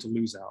definitely going to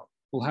lose out.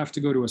 We'll have to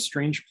go to a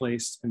strange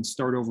place and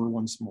start over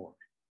once more.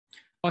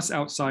 Us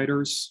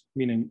outsiders,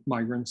 meaning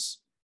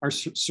migrants, our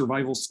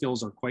survival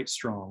skills are quite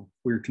strong.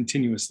 We're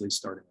continuously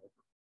starting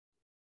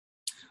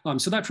over.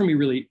 So that for me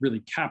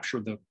really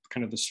captured the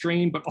kind of the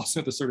strain, but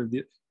also the sort of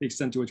the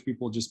extent to which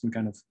people have just been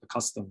kind of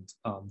accustomed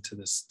to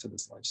this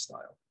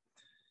lifestyle.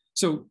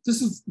 So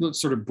this is the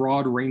sort of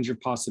broad range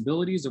of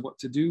possibilities of what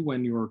to do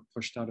when you're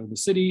pushed out of the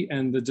city.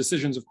 And the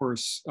decisions, of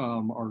course,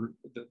 are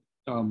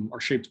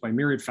shaped by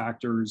myriad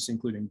factors,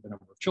 including the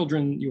number of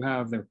children you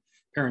have, their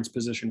parents'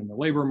 position in the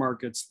labor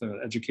markets, the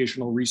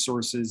educational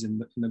resources in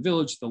the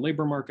village, the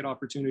labor market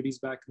opportunities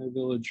back in the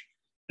village,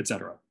 et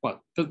cetera. But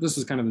this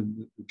is kind of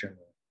the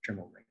general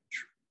range.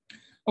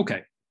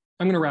 Okay,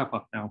 I'm going to wrap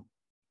up now.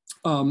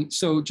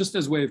 So just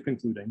as a way of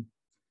concluding,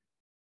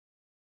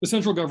 the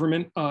central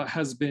government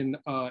has been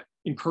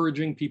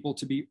encouraging people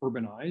to be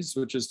urbanized,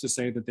 which is to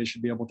say that they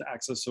should be able to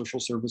access social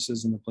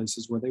services in the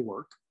places where they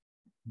work.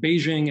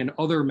 Beijing and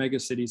other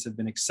megacities have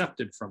been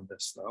accepted from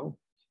this, though,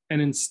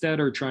 and instead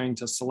are trying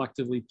to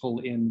selectively pull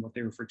in what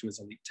they refer to as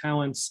elite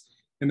talents,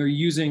 and they're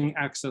using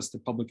access to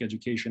public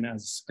education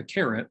as a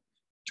carrot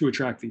to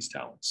attract these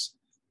talents.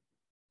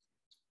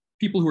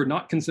 People who are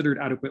not considered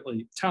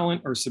adequately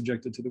talent are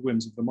subjected to the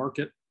whims of the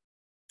market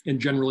and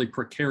generally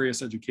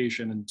precarious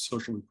education and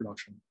social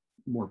reproduction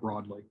more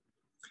broadly.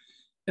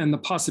 And the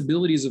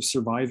possibilities of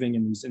surviving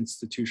in these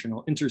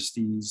institutional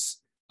interstices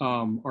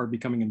are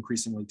becoming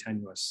increasingly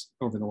tenuous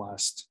over the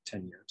last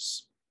 10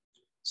 years.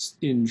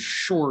 In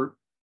short,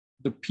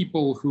 the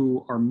people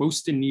who are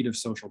most in need of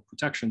social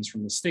protections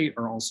from the state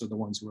are also the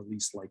ones who are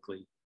least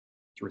likely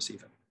to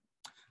receive it.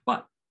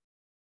 But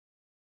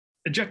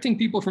ejecting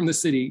people from the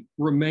city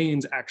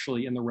remains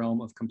actually in the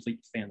realm of complete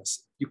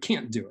fantasy. You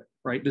can't do it,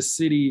 right? The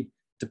city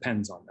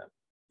depends on them.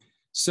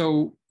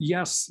 So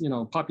yes,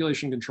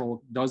 population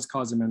control does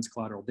cause immense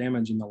collateral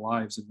damage in the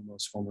lives of the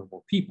most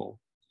vulnerable people,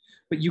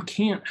 but you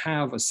can't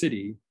have a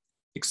city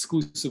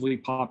exclusively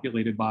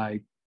populated by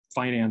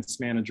finance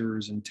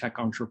managers and tech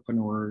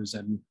entrepreneurs,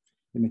 and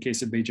in the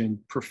case of Beijing,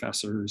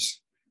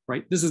 professors,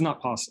 right? This is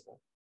not possible.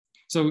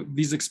 So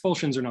these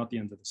expulsions are not the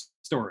end of the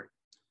story.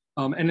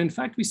 And in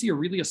fact, we see a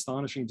really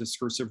astonishing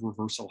discursive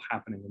reversal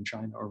happening in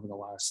China over the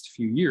last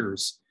few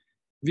years.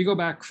 If you go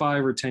back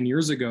 5 or 10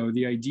 years ago,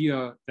 the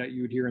idea that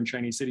you would hear in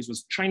Chinese cities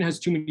was China has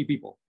too many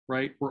people,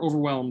 right? We're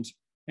overwhelmed,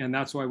 and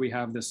that's why we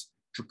have this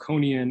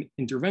draconian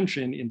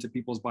intervention into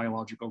people's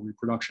biological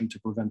reproduction to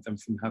prevent them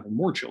from having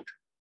more children.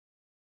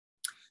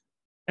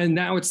 And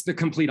now it's the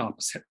complete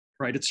opposite,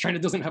 right? It's China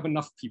doesn't have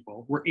enough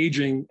people. We're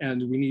aging,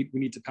 and we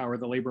need to power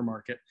the labor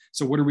market.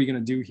 So what are we going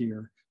to do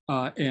here?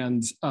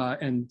 And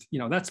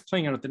that's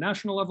playing out at the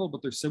national level,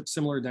 but there's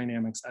similar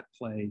dynamics at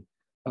play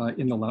at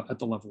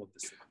the level of the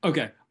city.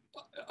 Okay,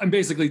 I'm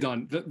basically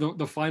done.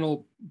 The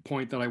final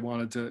point that I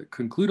wanted to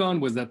conclude on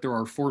was that there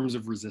are forms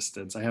of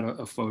resistance. I had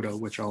a photo,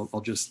 which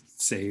I'll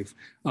just save,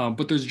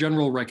 but there's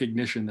general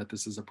recognition that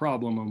this is a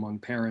problem among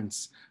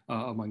parents,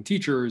 among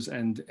teachers,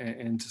 and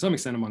to some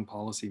extent among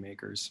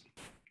policymakers.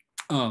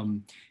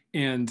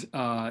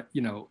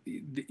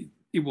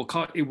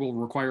 It will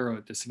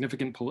require a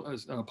significant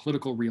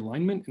political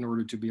realignment in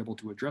order to be able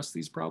to address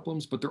these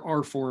problems, but there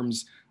are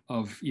forms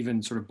of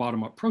even sort of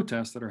bottom-up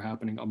protests that are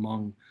happening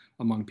among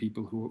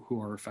people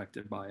who are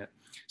affected by it.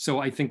 So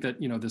I think that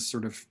this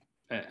sort of,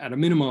 at a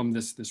minimum,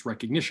 this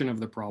recognition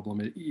of the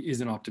problem is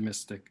an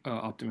optimistic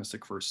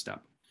first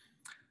step.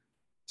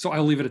 So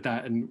I'll leave it at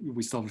that, and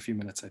we still have a few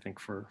minutes, I think,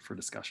 for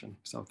discussion.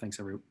 So thanks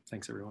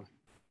everyone.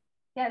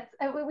 Yes,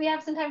 we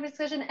have some time for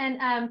discussion.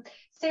 And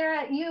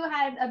Sarah, you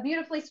had a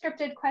beautifully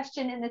scripted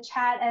question in the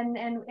chat, and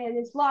it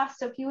is lost.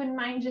 So if you wouldn't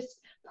mind just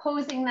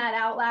posing that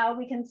out loud,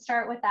 we can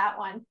start with that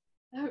one.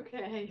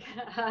 Okay.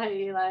 Hi,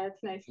 Eli.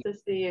 It's nice to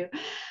see you.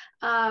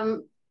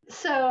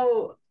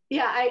 So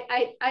yeah,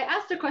 I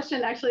asked a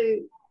question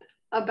actually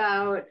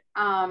about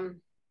how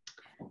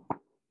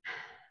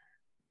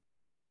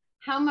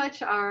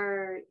much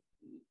our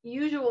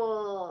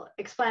usual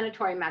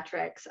explanatory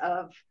metrics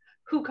of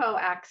hukou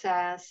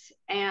access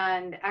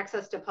and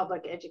access to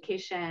public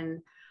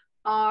education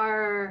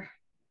are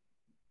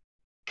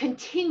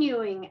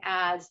continuing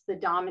as the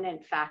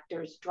dominant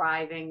factors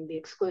driving the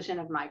exclusion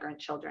of migrant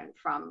children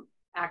from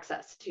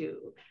access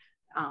to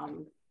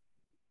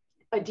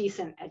a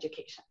decent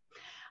education.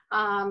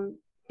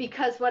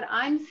 Because what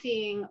I'm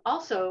seeing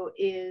also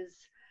is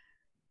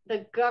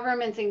the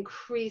government's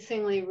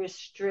increasingly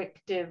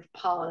restrictive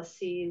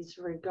policies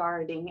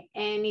regarding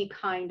any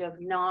kind of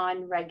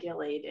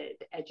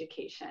non-regulated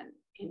education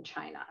in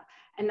China.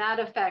 And that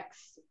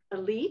affects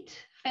elite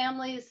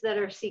families that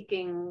are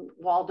seeking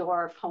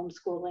Waldorf,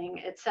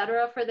 homeschooling, et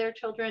cetera, for their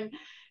children,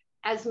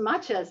 as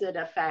much as it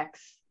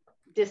affects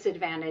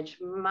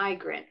disadvantaged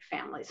migrant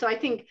families. So I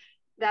think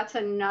that's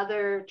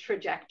another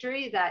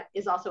trajectory that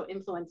is also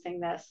influencing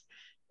this.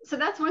 So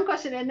that's one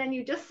question. And then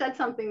you just said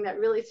something that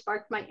really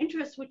sparked my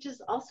interest, which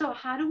is also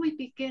how do we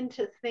begin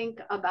to think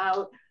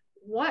about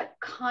what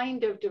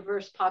kind of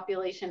diverse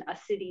population a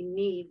city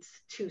needs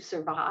to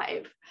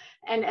survive?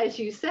 And as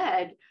you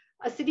said,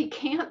 a city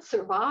can't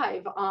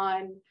survive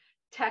on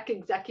tech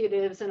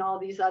executives and all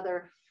these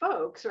other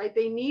folks, right?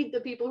 They need the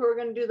people who are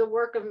going to do the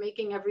work of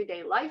making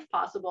everyday life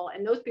possible.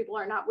 And those people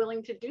are not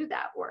willing to do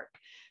that work.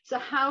 So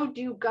how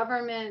do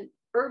government,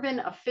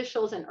 urban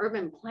officials and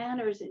urban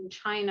planners in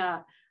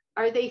China,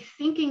 are they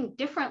thinking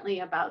differently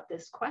about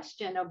this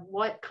question of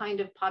what kind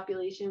of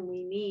population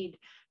we need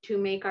to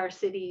make our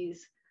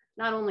cities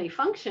not only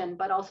function,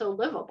 but also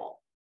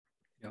livable?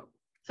 Yep.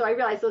 So I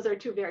realize those are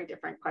two very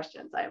different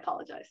questions. I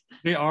apologize.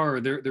 They are.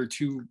 They're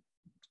two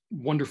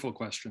wonderful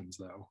questions,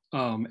 though.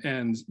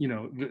 And, you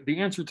know, the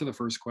answer to the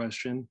first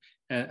question,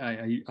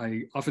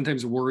 I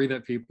oftentimes worry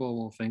that people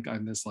will think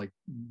I'm this, like,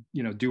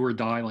 you know, do or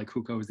die, like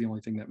hukou is the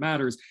only thing that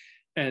matters.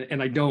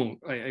 And I don't,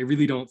 I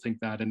really don't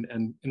think that.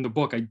 And in the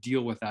book, I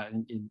deal with that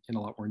in a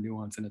lot more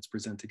nuance than it's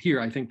presented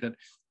here. I think that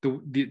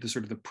the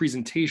sort of the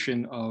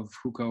presentation of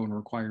hukou and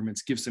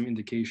requirements gives some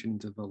indication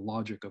into the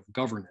logic of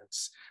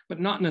governance, but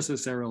not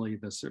necessarily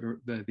the sort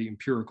of the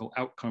empirical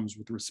outcomes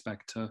with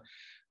respect to,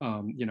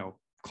 you know,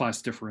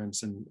 class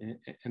difference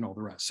and all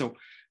the rest. So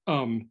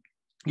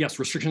yes,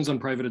 restrictions on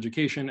private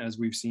education, as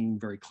we've seen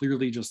very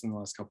clearly just in the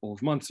last couple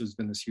of months, there's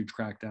been this huge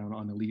crackdown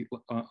on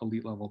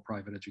elite level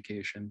private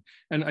education.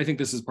 And I think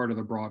this is part of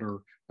the broader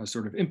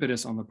sort of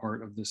impetus on the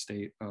part of the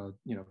state,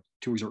 you know,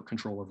 to exert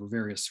control over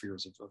various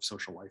spheres of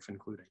social life,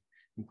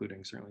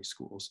 including certainly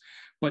schools.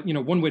 But, you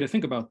know, one way to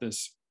think about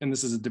this, and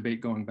this is a debate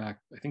going back,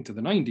 I think, to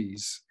the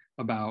 90s,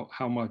 about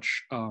how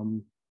much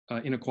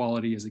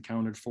inequality is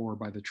accounted for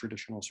by the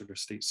traditional sort of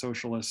state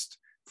socialist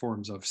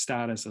forms of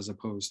status, as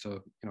opposed to,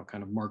 you know,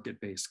 kind of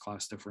market-based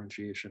class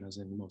differentiation, as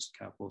in most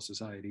capitalist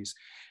societies.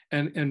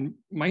 And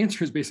my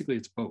answer is basically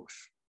it's both.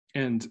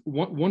 And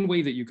one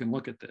way that you can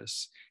look at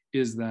this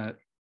is that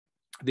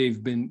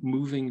they've been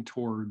moving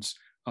towards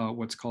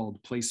what's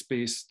called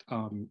place-based,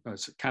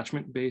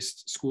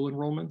 catchment-based school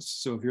enrollments.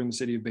 So if you're in the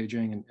city of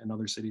Beijing and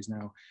other cities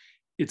now,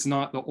 it's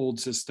not the old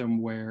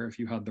system where if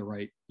you had the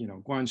right, you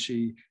know,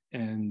 guanxi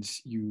and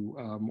you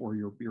or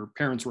your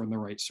parents were in the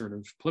right sort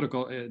of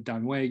political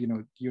danwei, you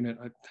know, unit.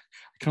 I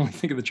can only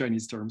think of the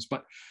Chinese terms,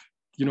 but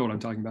you know what I'm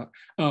talking about.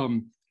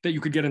 That you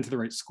could get into the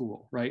right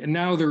school, right? And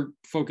now they're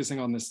focusing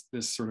on this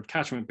sort of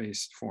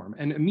catchment-based form.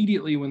 And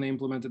immediately when they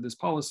implemented this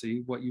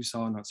policy, what you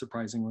saw, not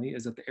surprisingly,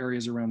 is that the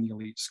areas around the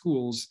elite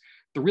schools,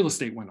 the real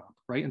estate went up,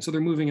 right? And so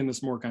they're moving in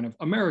this more kind of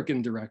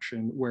American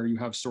direction where you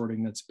have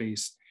sorting that's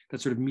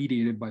sort of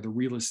mediated by the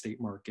real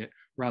estate market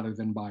rather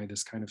than by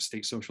this kind of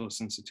state socialist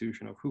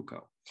institution of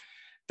hukou.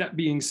 That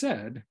being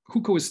said,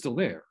 hukou is still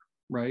there,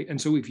 right? And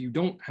so if you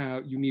don't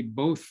have, you need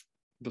both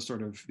the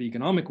sort of the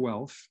economic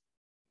wealth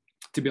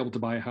to be able to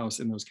buy a house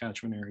in those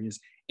catchment areas,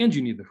 and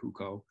you need the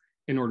hukou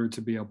in order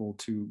to be able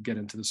to get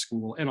into the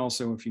school. And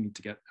also if you need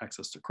to get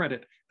access to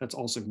credit, that's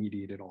also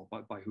mediated all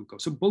by hukou.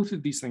 So both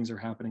of these things are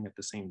happening at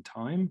the same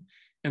time.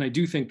 And I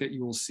do think that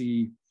you will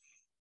see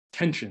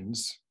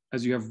tensions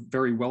as you have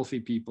very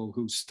wealthy people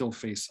who still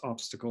face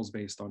obstacles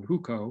based on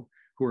hukou,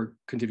 who are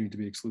continuing to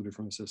be excluded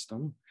from the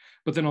system,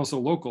 but then also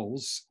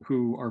locals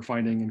who are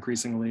finding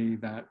increasingly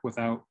that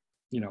without,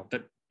 you know,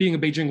 that being a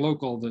Beijing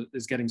local that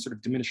is getting sort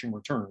of diminishing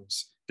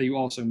returns, that you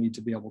also need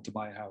to be able to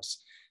buy a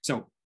house.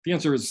 So the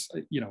answer is,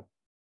 you know,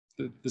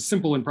 the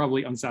simple and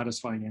probably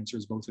unsatisfying answer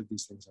is both of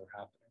these things are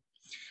happening.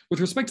 With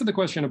respect to the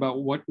question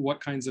about what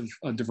kinds of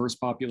diverse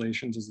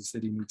populations does the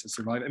city need to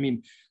survive, I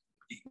mean,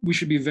 we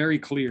should be very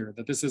clear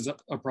that this is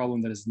a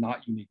problem that is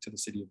not unique to the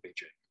city of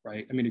Beijing,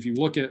 right? I mean, if you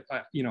look at,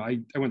 you know,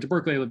 I went to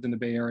Berkeley, I lived in the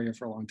Bay Area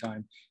for a long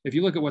time. If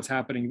you look at what's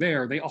happening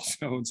there, they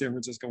also in San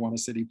Francisco want a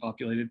city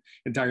populated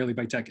entirely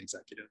by tech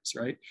executives,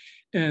 right?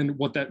 And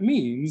what that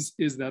means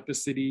is that the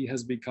city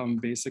has become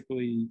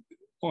basically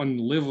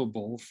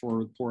unlivable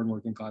for poor and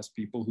working class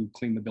people who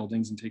clean the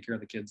buildings and take care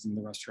of the kids in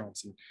the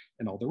restaurants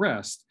and all the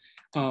rest.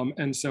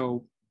 And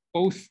so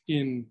both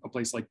in a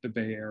place like the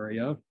Bay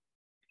Area,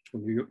 or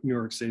New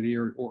York City,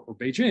 or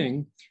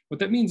Beijing. What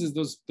that means is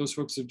those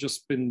folks have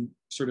just been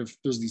sort of,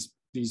 there's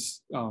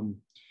these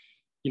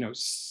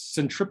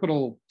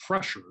centripetal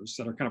pressures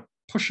that are kind of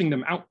pushing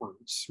them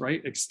outwards,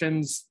 right? It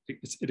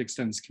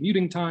extends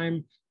commuting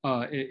time.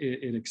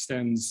 It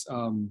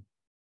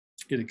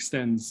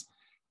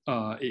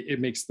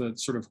makes the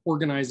sort of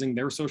organizing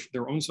their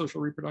own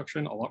social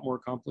reproduction a lot more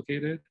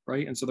complicated,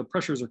 right? And so the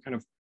pressures are kind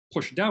of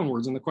pushed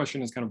downwards, and the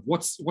question is kind of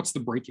what's the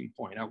breaking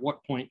point? At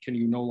what point can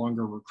you no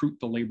longer recruit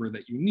the labor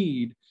that you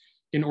need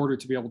in order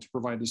to be able to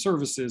provide the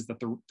services that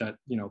the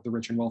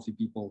rich and wealthy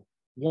people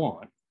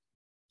want?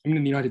 I mean,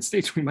 in the United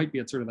States, we might be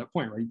at sort of that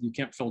point, right? You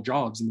can't fill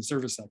jobs in the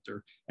service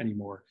sector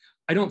anymore.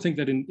 I don't think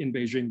that in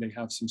Beijing, they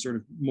have some sort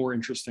of more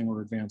interesting or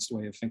advanced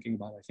way of thinking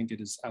about it. I think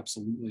it is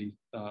absolutely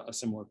a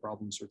similar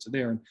problem sorts of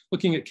there. And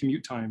looking at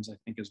commute times, I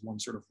think, is one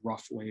sort of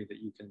rough way that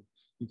you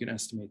can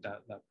estimate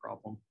that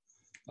problem.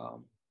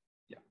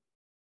 Yeah.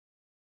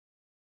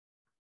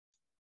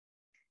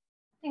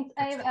 Thanks.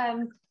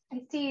 I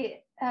see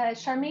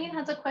Charmaine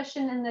has a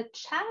question in the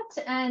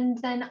chat, and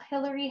then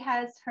Hillary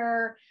has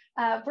her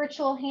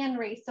virtual hand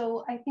raised.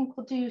 So I think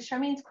we'll do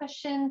Charmaine's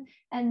question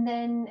and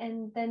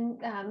then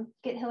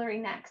get Hillary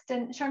next.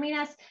 And Charmaine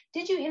asks,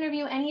 did you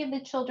interview any of the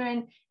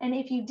children? And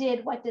if you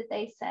did, what did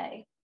they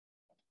say?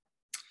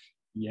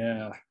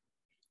 Yeah,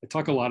 I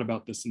talk a lot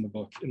about this in the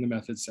book, in the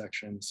methods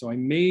section. So I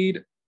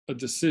made a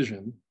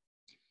decision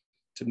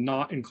to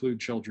not include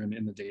children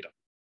in the data.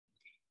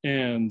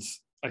 And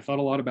I thought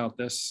a lot about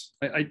this.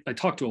 I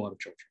talked to a lot of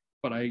children,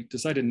 but I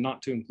decided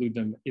not to include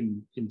them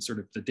in sort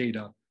of the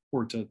data,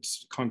 or to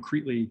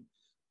concretely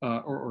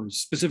or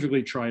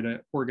specifically try to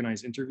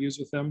organize interviews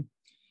with them.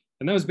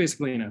 And that was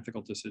basically an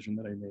ethical decision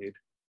that I made,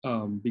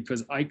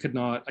 because I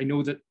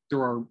know that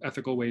there are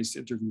ethical ways to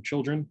interview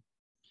children,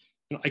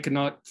 and I could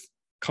not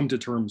come to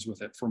terms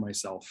with it for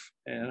myself.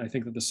 And I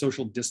think that the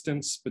social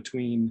distance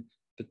between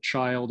the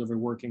child of a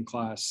working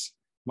class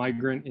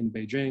migrant in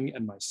Beijing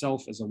and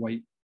myself as a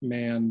white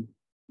man,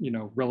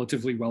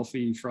 relatively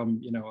wealthy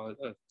from,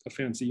 a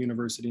fancy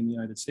university in the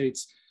United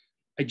States,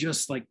 I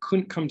just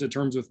couldn't come to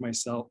terms with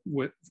myself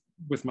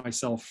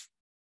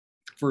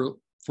for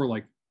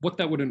what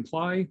that would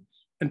imply.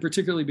 And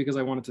particularly because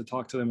I wanted to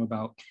talk to them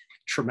about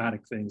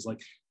traumatic things,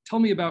 like, tell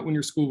me about when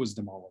your school was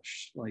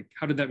demolished. Like,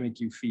 how did that make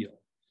you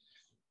feel?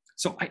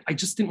 So I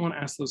just didn't want to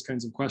ask those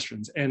kinds of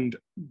questions. And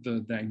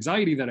the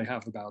anxiety that I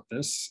have about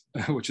this,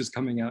 which is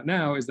coming out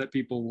now, is that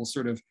people will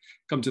sort of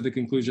come to the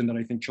conclusion that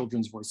I think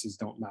children's voices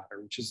don't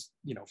matter, which is,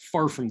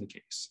 far from the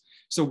case.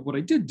 So what I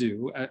did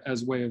do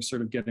as a way of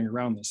sort of getting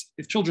around this,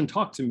 if children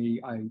talked to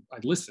me, I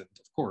listened,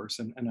 of course,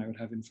 and I would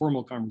have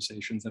informal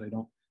conversations that I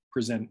don't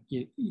present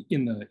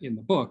in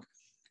the book,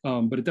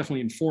 but it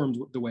definitely informed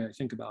the way I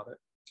think about it.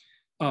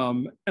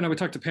 And I would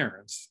talk to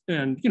parents,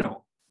 and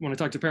when I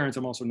talk to parents,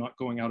 I'm also not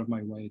going out of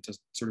my way to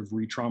sort of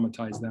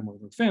re-traumatize them or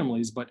their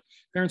families, but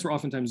parents were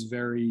oftentimes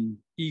very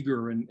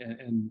eager and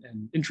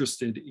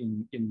interested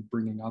in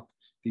bringing up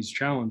these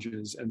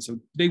challenges. And so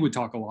they would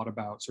talk a lot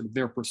about sort of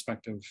their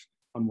perspective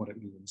on what it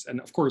means.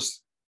 And of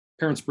course,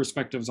 parents'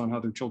 perspectives on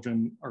how their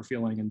children are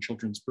feeling and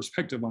children's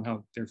perspective on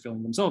how they're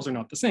feeling themselves are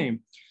not the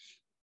same.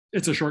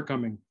 It's a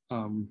shortcoming,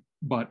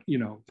 but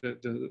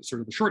the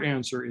sort of the short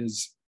answer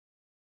is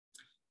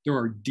there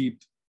are deep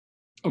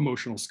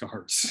emotional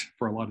scars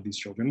for a lot of these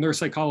children. There are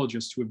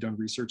psychologists who have done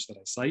research that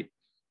I cite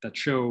that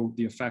show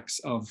the effects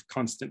of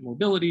constant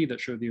mobility, that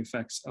show the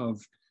effects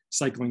of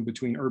cycling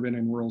between urban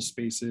and rural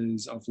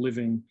spaces, of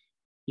living,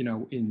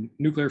 in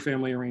nuclear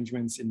family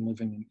arrangements, in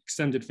living in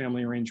extended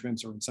family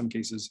arrangements, or in some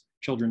cases,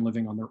 children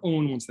living on their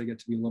own once they get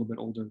to be a little bit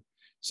older.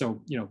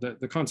 So,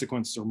 the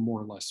consequences are more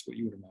or less what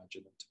you would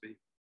imagine them to be.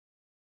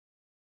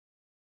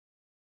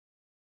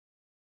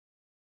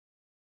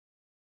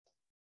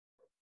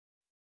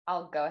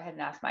 I'll go ahead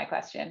and ask my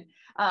question.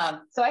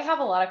 So I have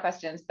a lot of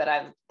questions, but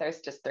there's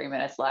just 3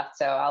 minutes left,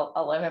 so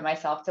I'll limit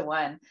myself to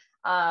one,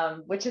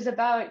 which is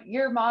about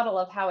your model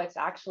of how it's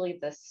actually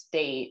the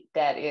state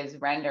that is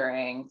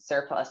rendering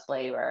surplus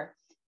labor.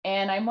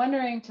 And I'm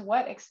wondering to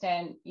what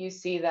extent you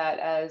see that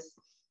as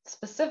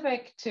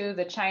specific to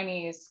the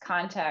Chinese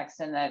context,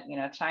 and that,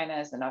 China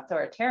is an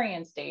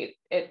authoritarian state.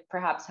 It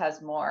perhaps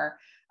has more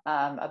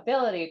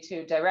ability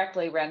to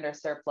directly render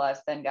surplus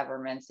than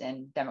governments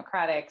in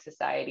democratic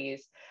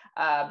societies.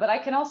 But I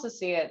can also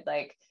see it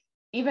like,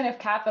 even if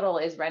capital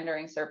is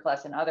rendering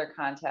surplus in other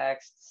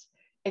contexts,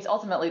 it's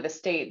ultimately the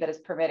state that is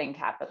permitting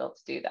capital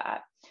to do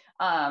that.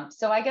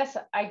 So I guess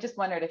I just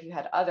wondered if you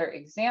had other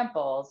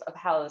examples of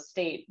how the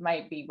state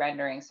might be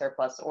rendering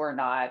surplus or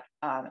not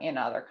in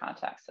other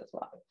contexts as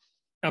well.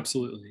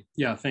 Absolutely.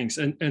 Yeah, thanks.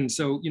 And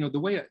so, the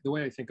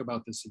way I think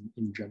about this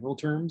in general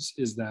terms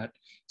is that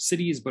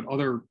cities, but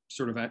other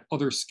sort of at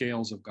other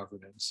scales of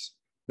governance,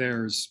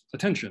 there's a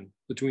tension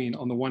between,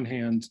 on the one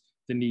hand,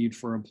 the need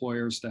for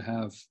employers to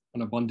have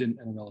an abundant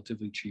and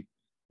relatively cheap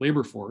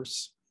labor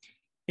force.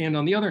 And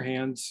on the other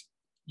hand,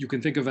 you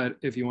can think of it,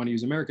 if you want to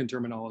use American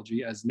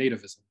terminology, as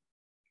nativism.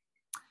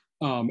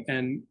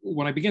 And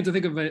when I began to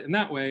think of it in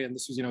that way, and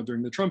this was,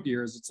 during the Trump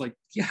years, it's like,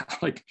 yeah,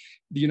 like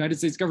the United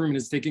States government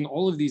is taking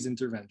all of these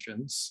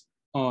interventions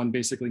on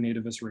basically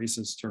nativist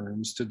racist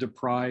terms to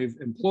deprive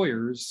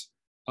employers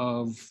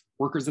of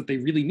workers that they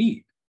really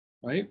need,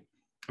 right?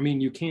 I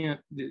mean, you can't,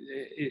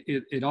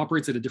 it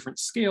operates at a different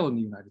scale in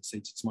the United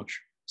States. It's much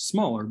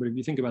smaller, but if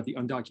you think about the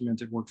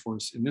undocumented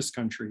workforce in this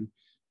country,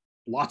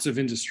 lots of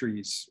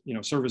industries,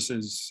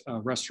 services,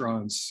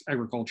 restaurants,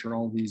 agriculture,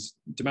 all these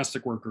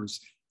domestic workers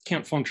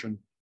can't function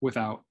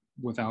without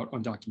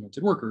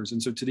undocumented workers.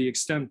 And so to the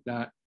extent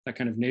that that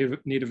kind of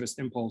nativist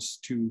impulse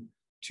to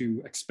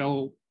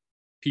expel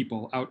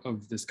people out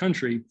of this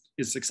country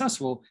is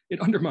successful,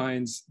 it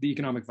undermines the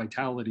economic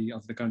vitality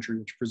of the country,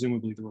 which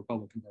presumably the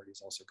Republican Party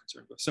is also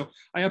concerned with. So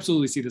I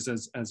absolutely see this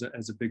as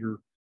a bigger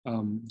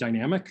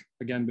dynamic,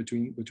 again,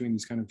 between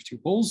these kind of two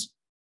poles.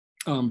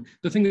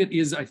 The thing that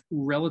is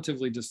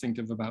relatively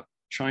distinctive about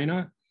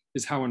China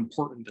is how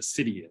important the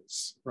city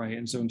is, right?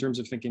 And so in terms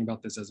of thinking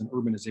about this as an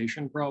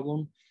urbanization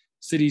problem,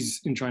 cities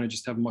in China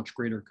just have much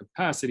greater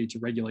capacity to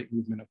regulate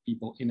movement of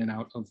people in and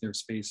out of their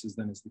spaces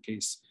than is the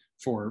case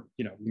for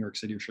New York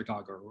City or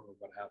Chicago or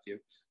what have you.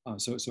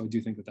 So I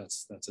do think that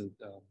that's an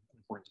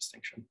important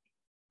distinction.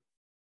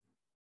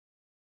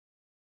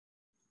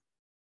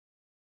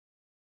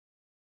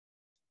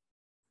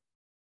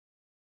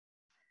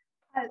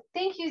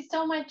 Thank you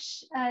so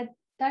much,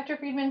 Dr.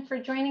 Friedman, for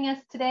joining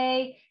us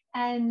today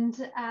and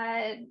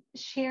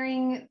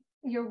sharing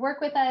your work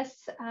with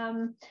us.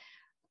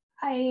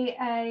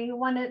 I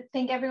want to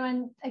thank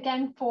everyone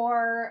again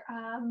for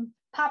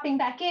popping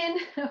back in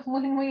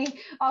when we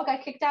all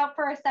got kicked out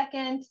for a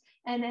second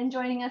and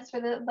joining us for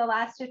the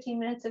last 15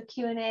 minutes of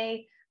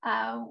Q&A,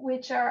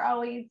 which are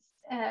always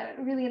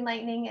really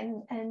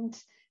enlightening, and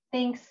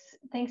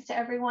thanks to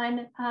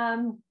everyone.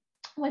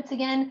 Once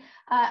again,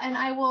 and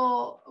I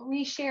will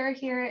reshare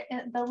here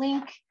the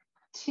link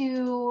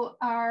to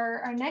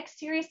our next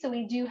series. So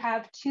we do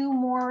have 2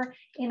 more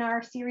in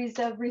our series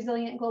of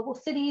Resilient Global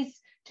Cities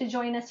to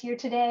join us here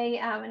today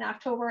in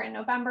October and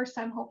November.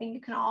 So I'm hoping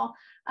you can all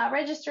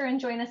register and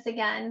join us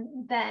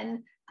again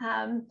then.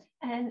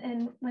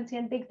 And once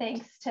again, big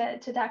thanks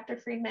to Dr.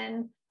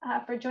 Friedman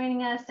for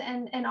joining us,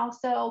 and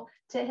also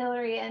to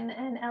Hillary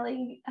and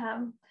Ellie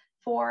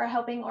for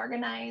helping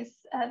organize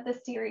the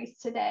series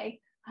today.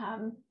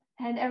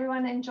 And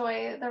everyone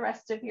enjoy the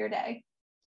rest of your day.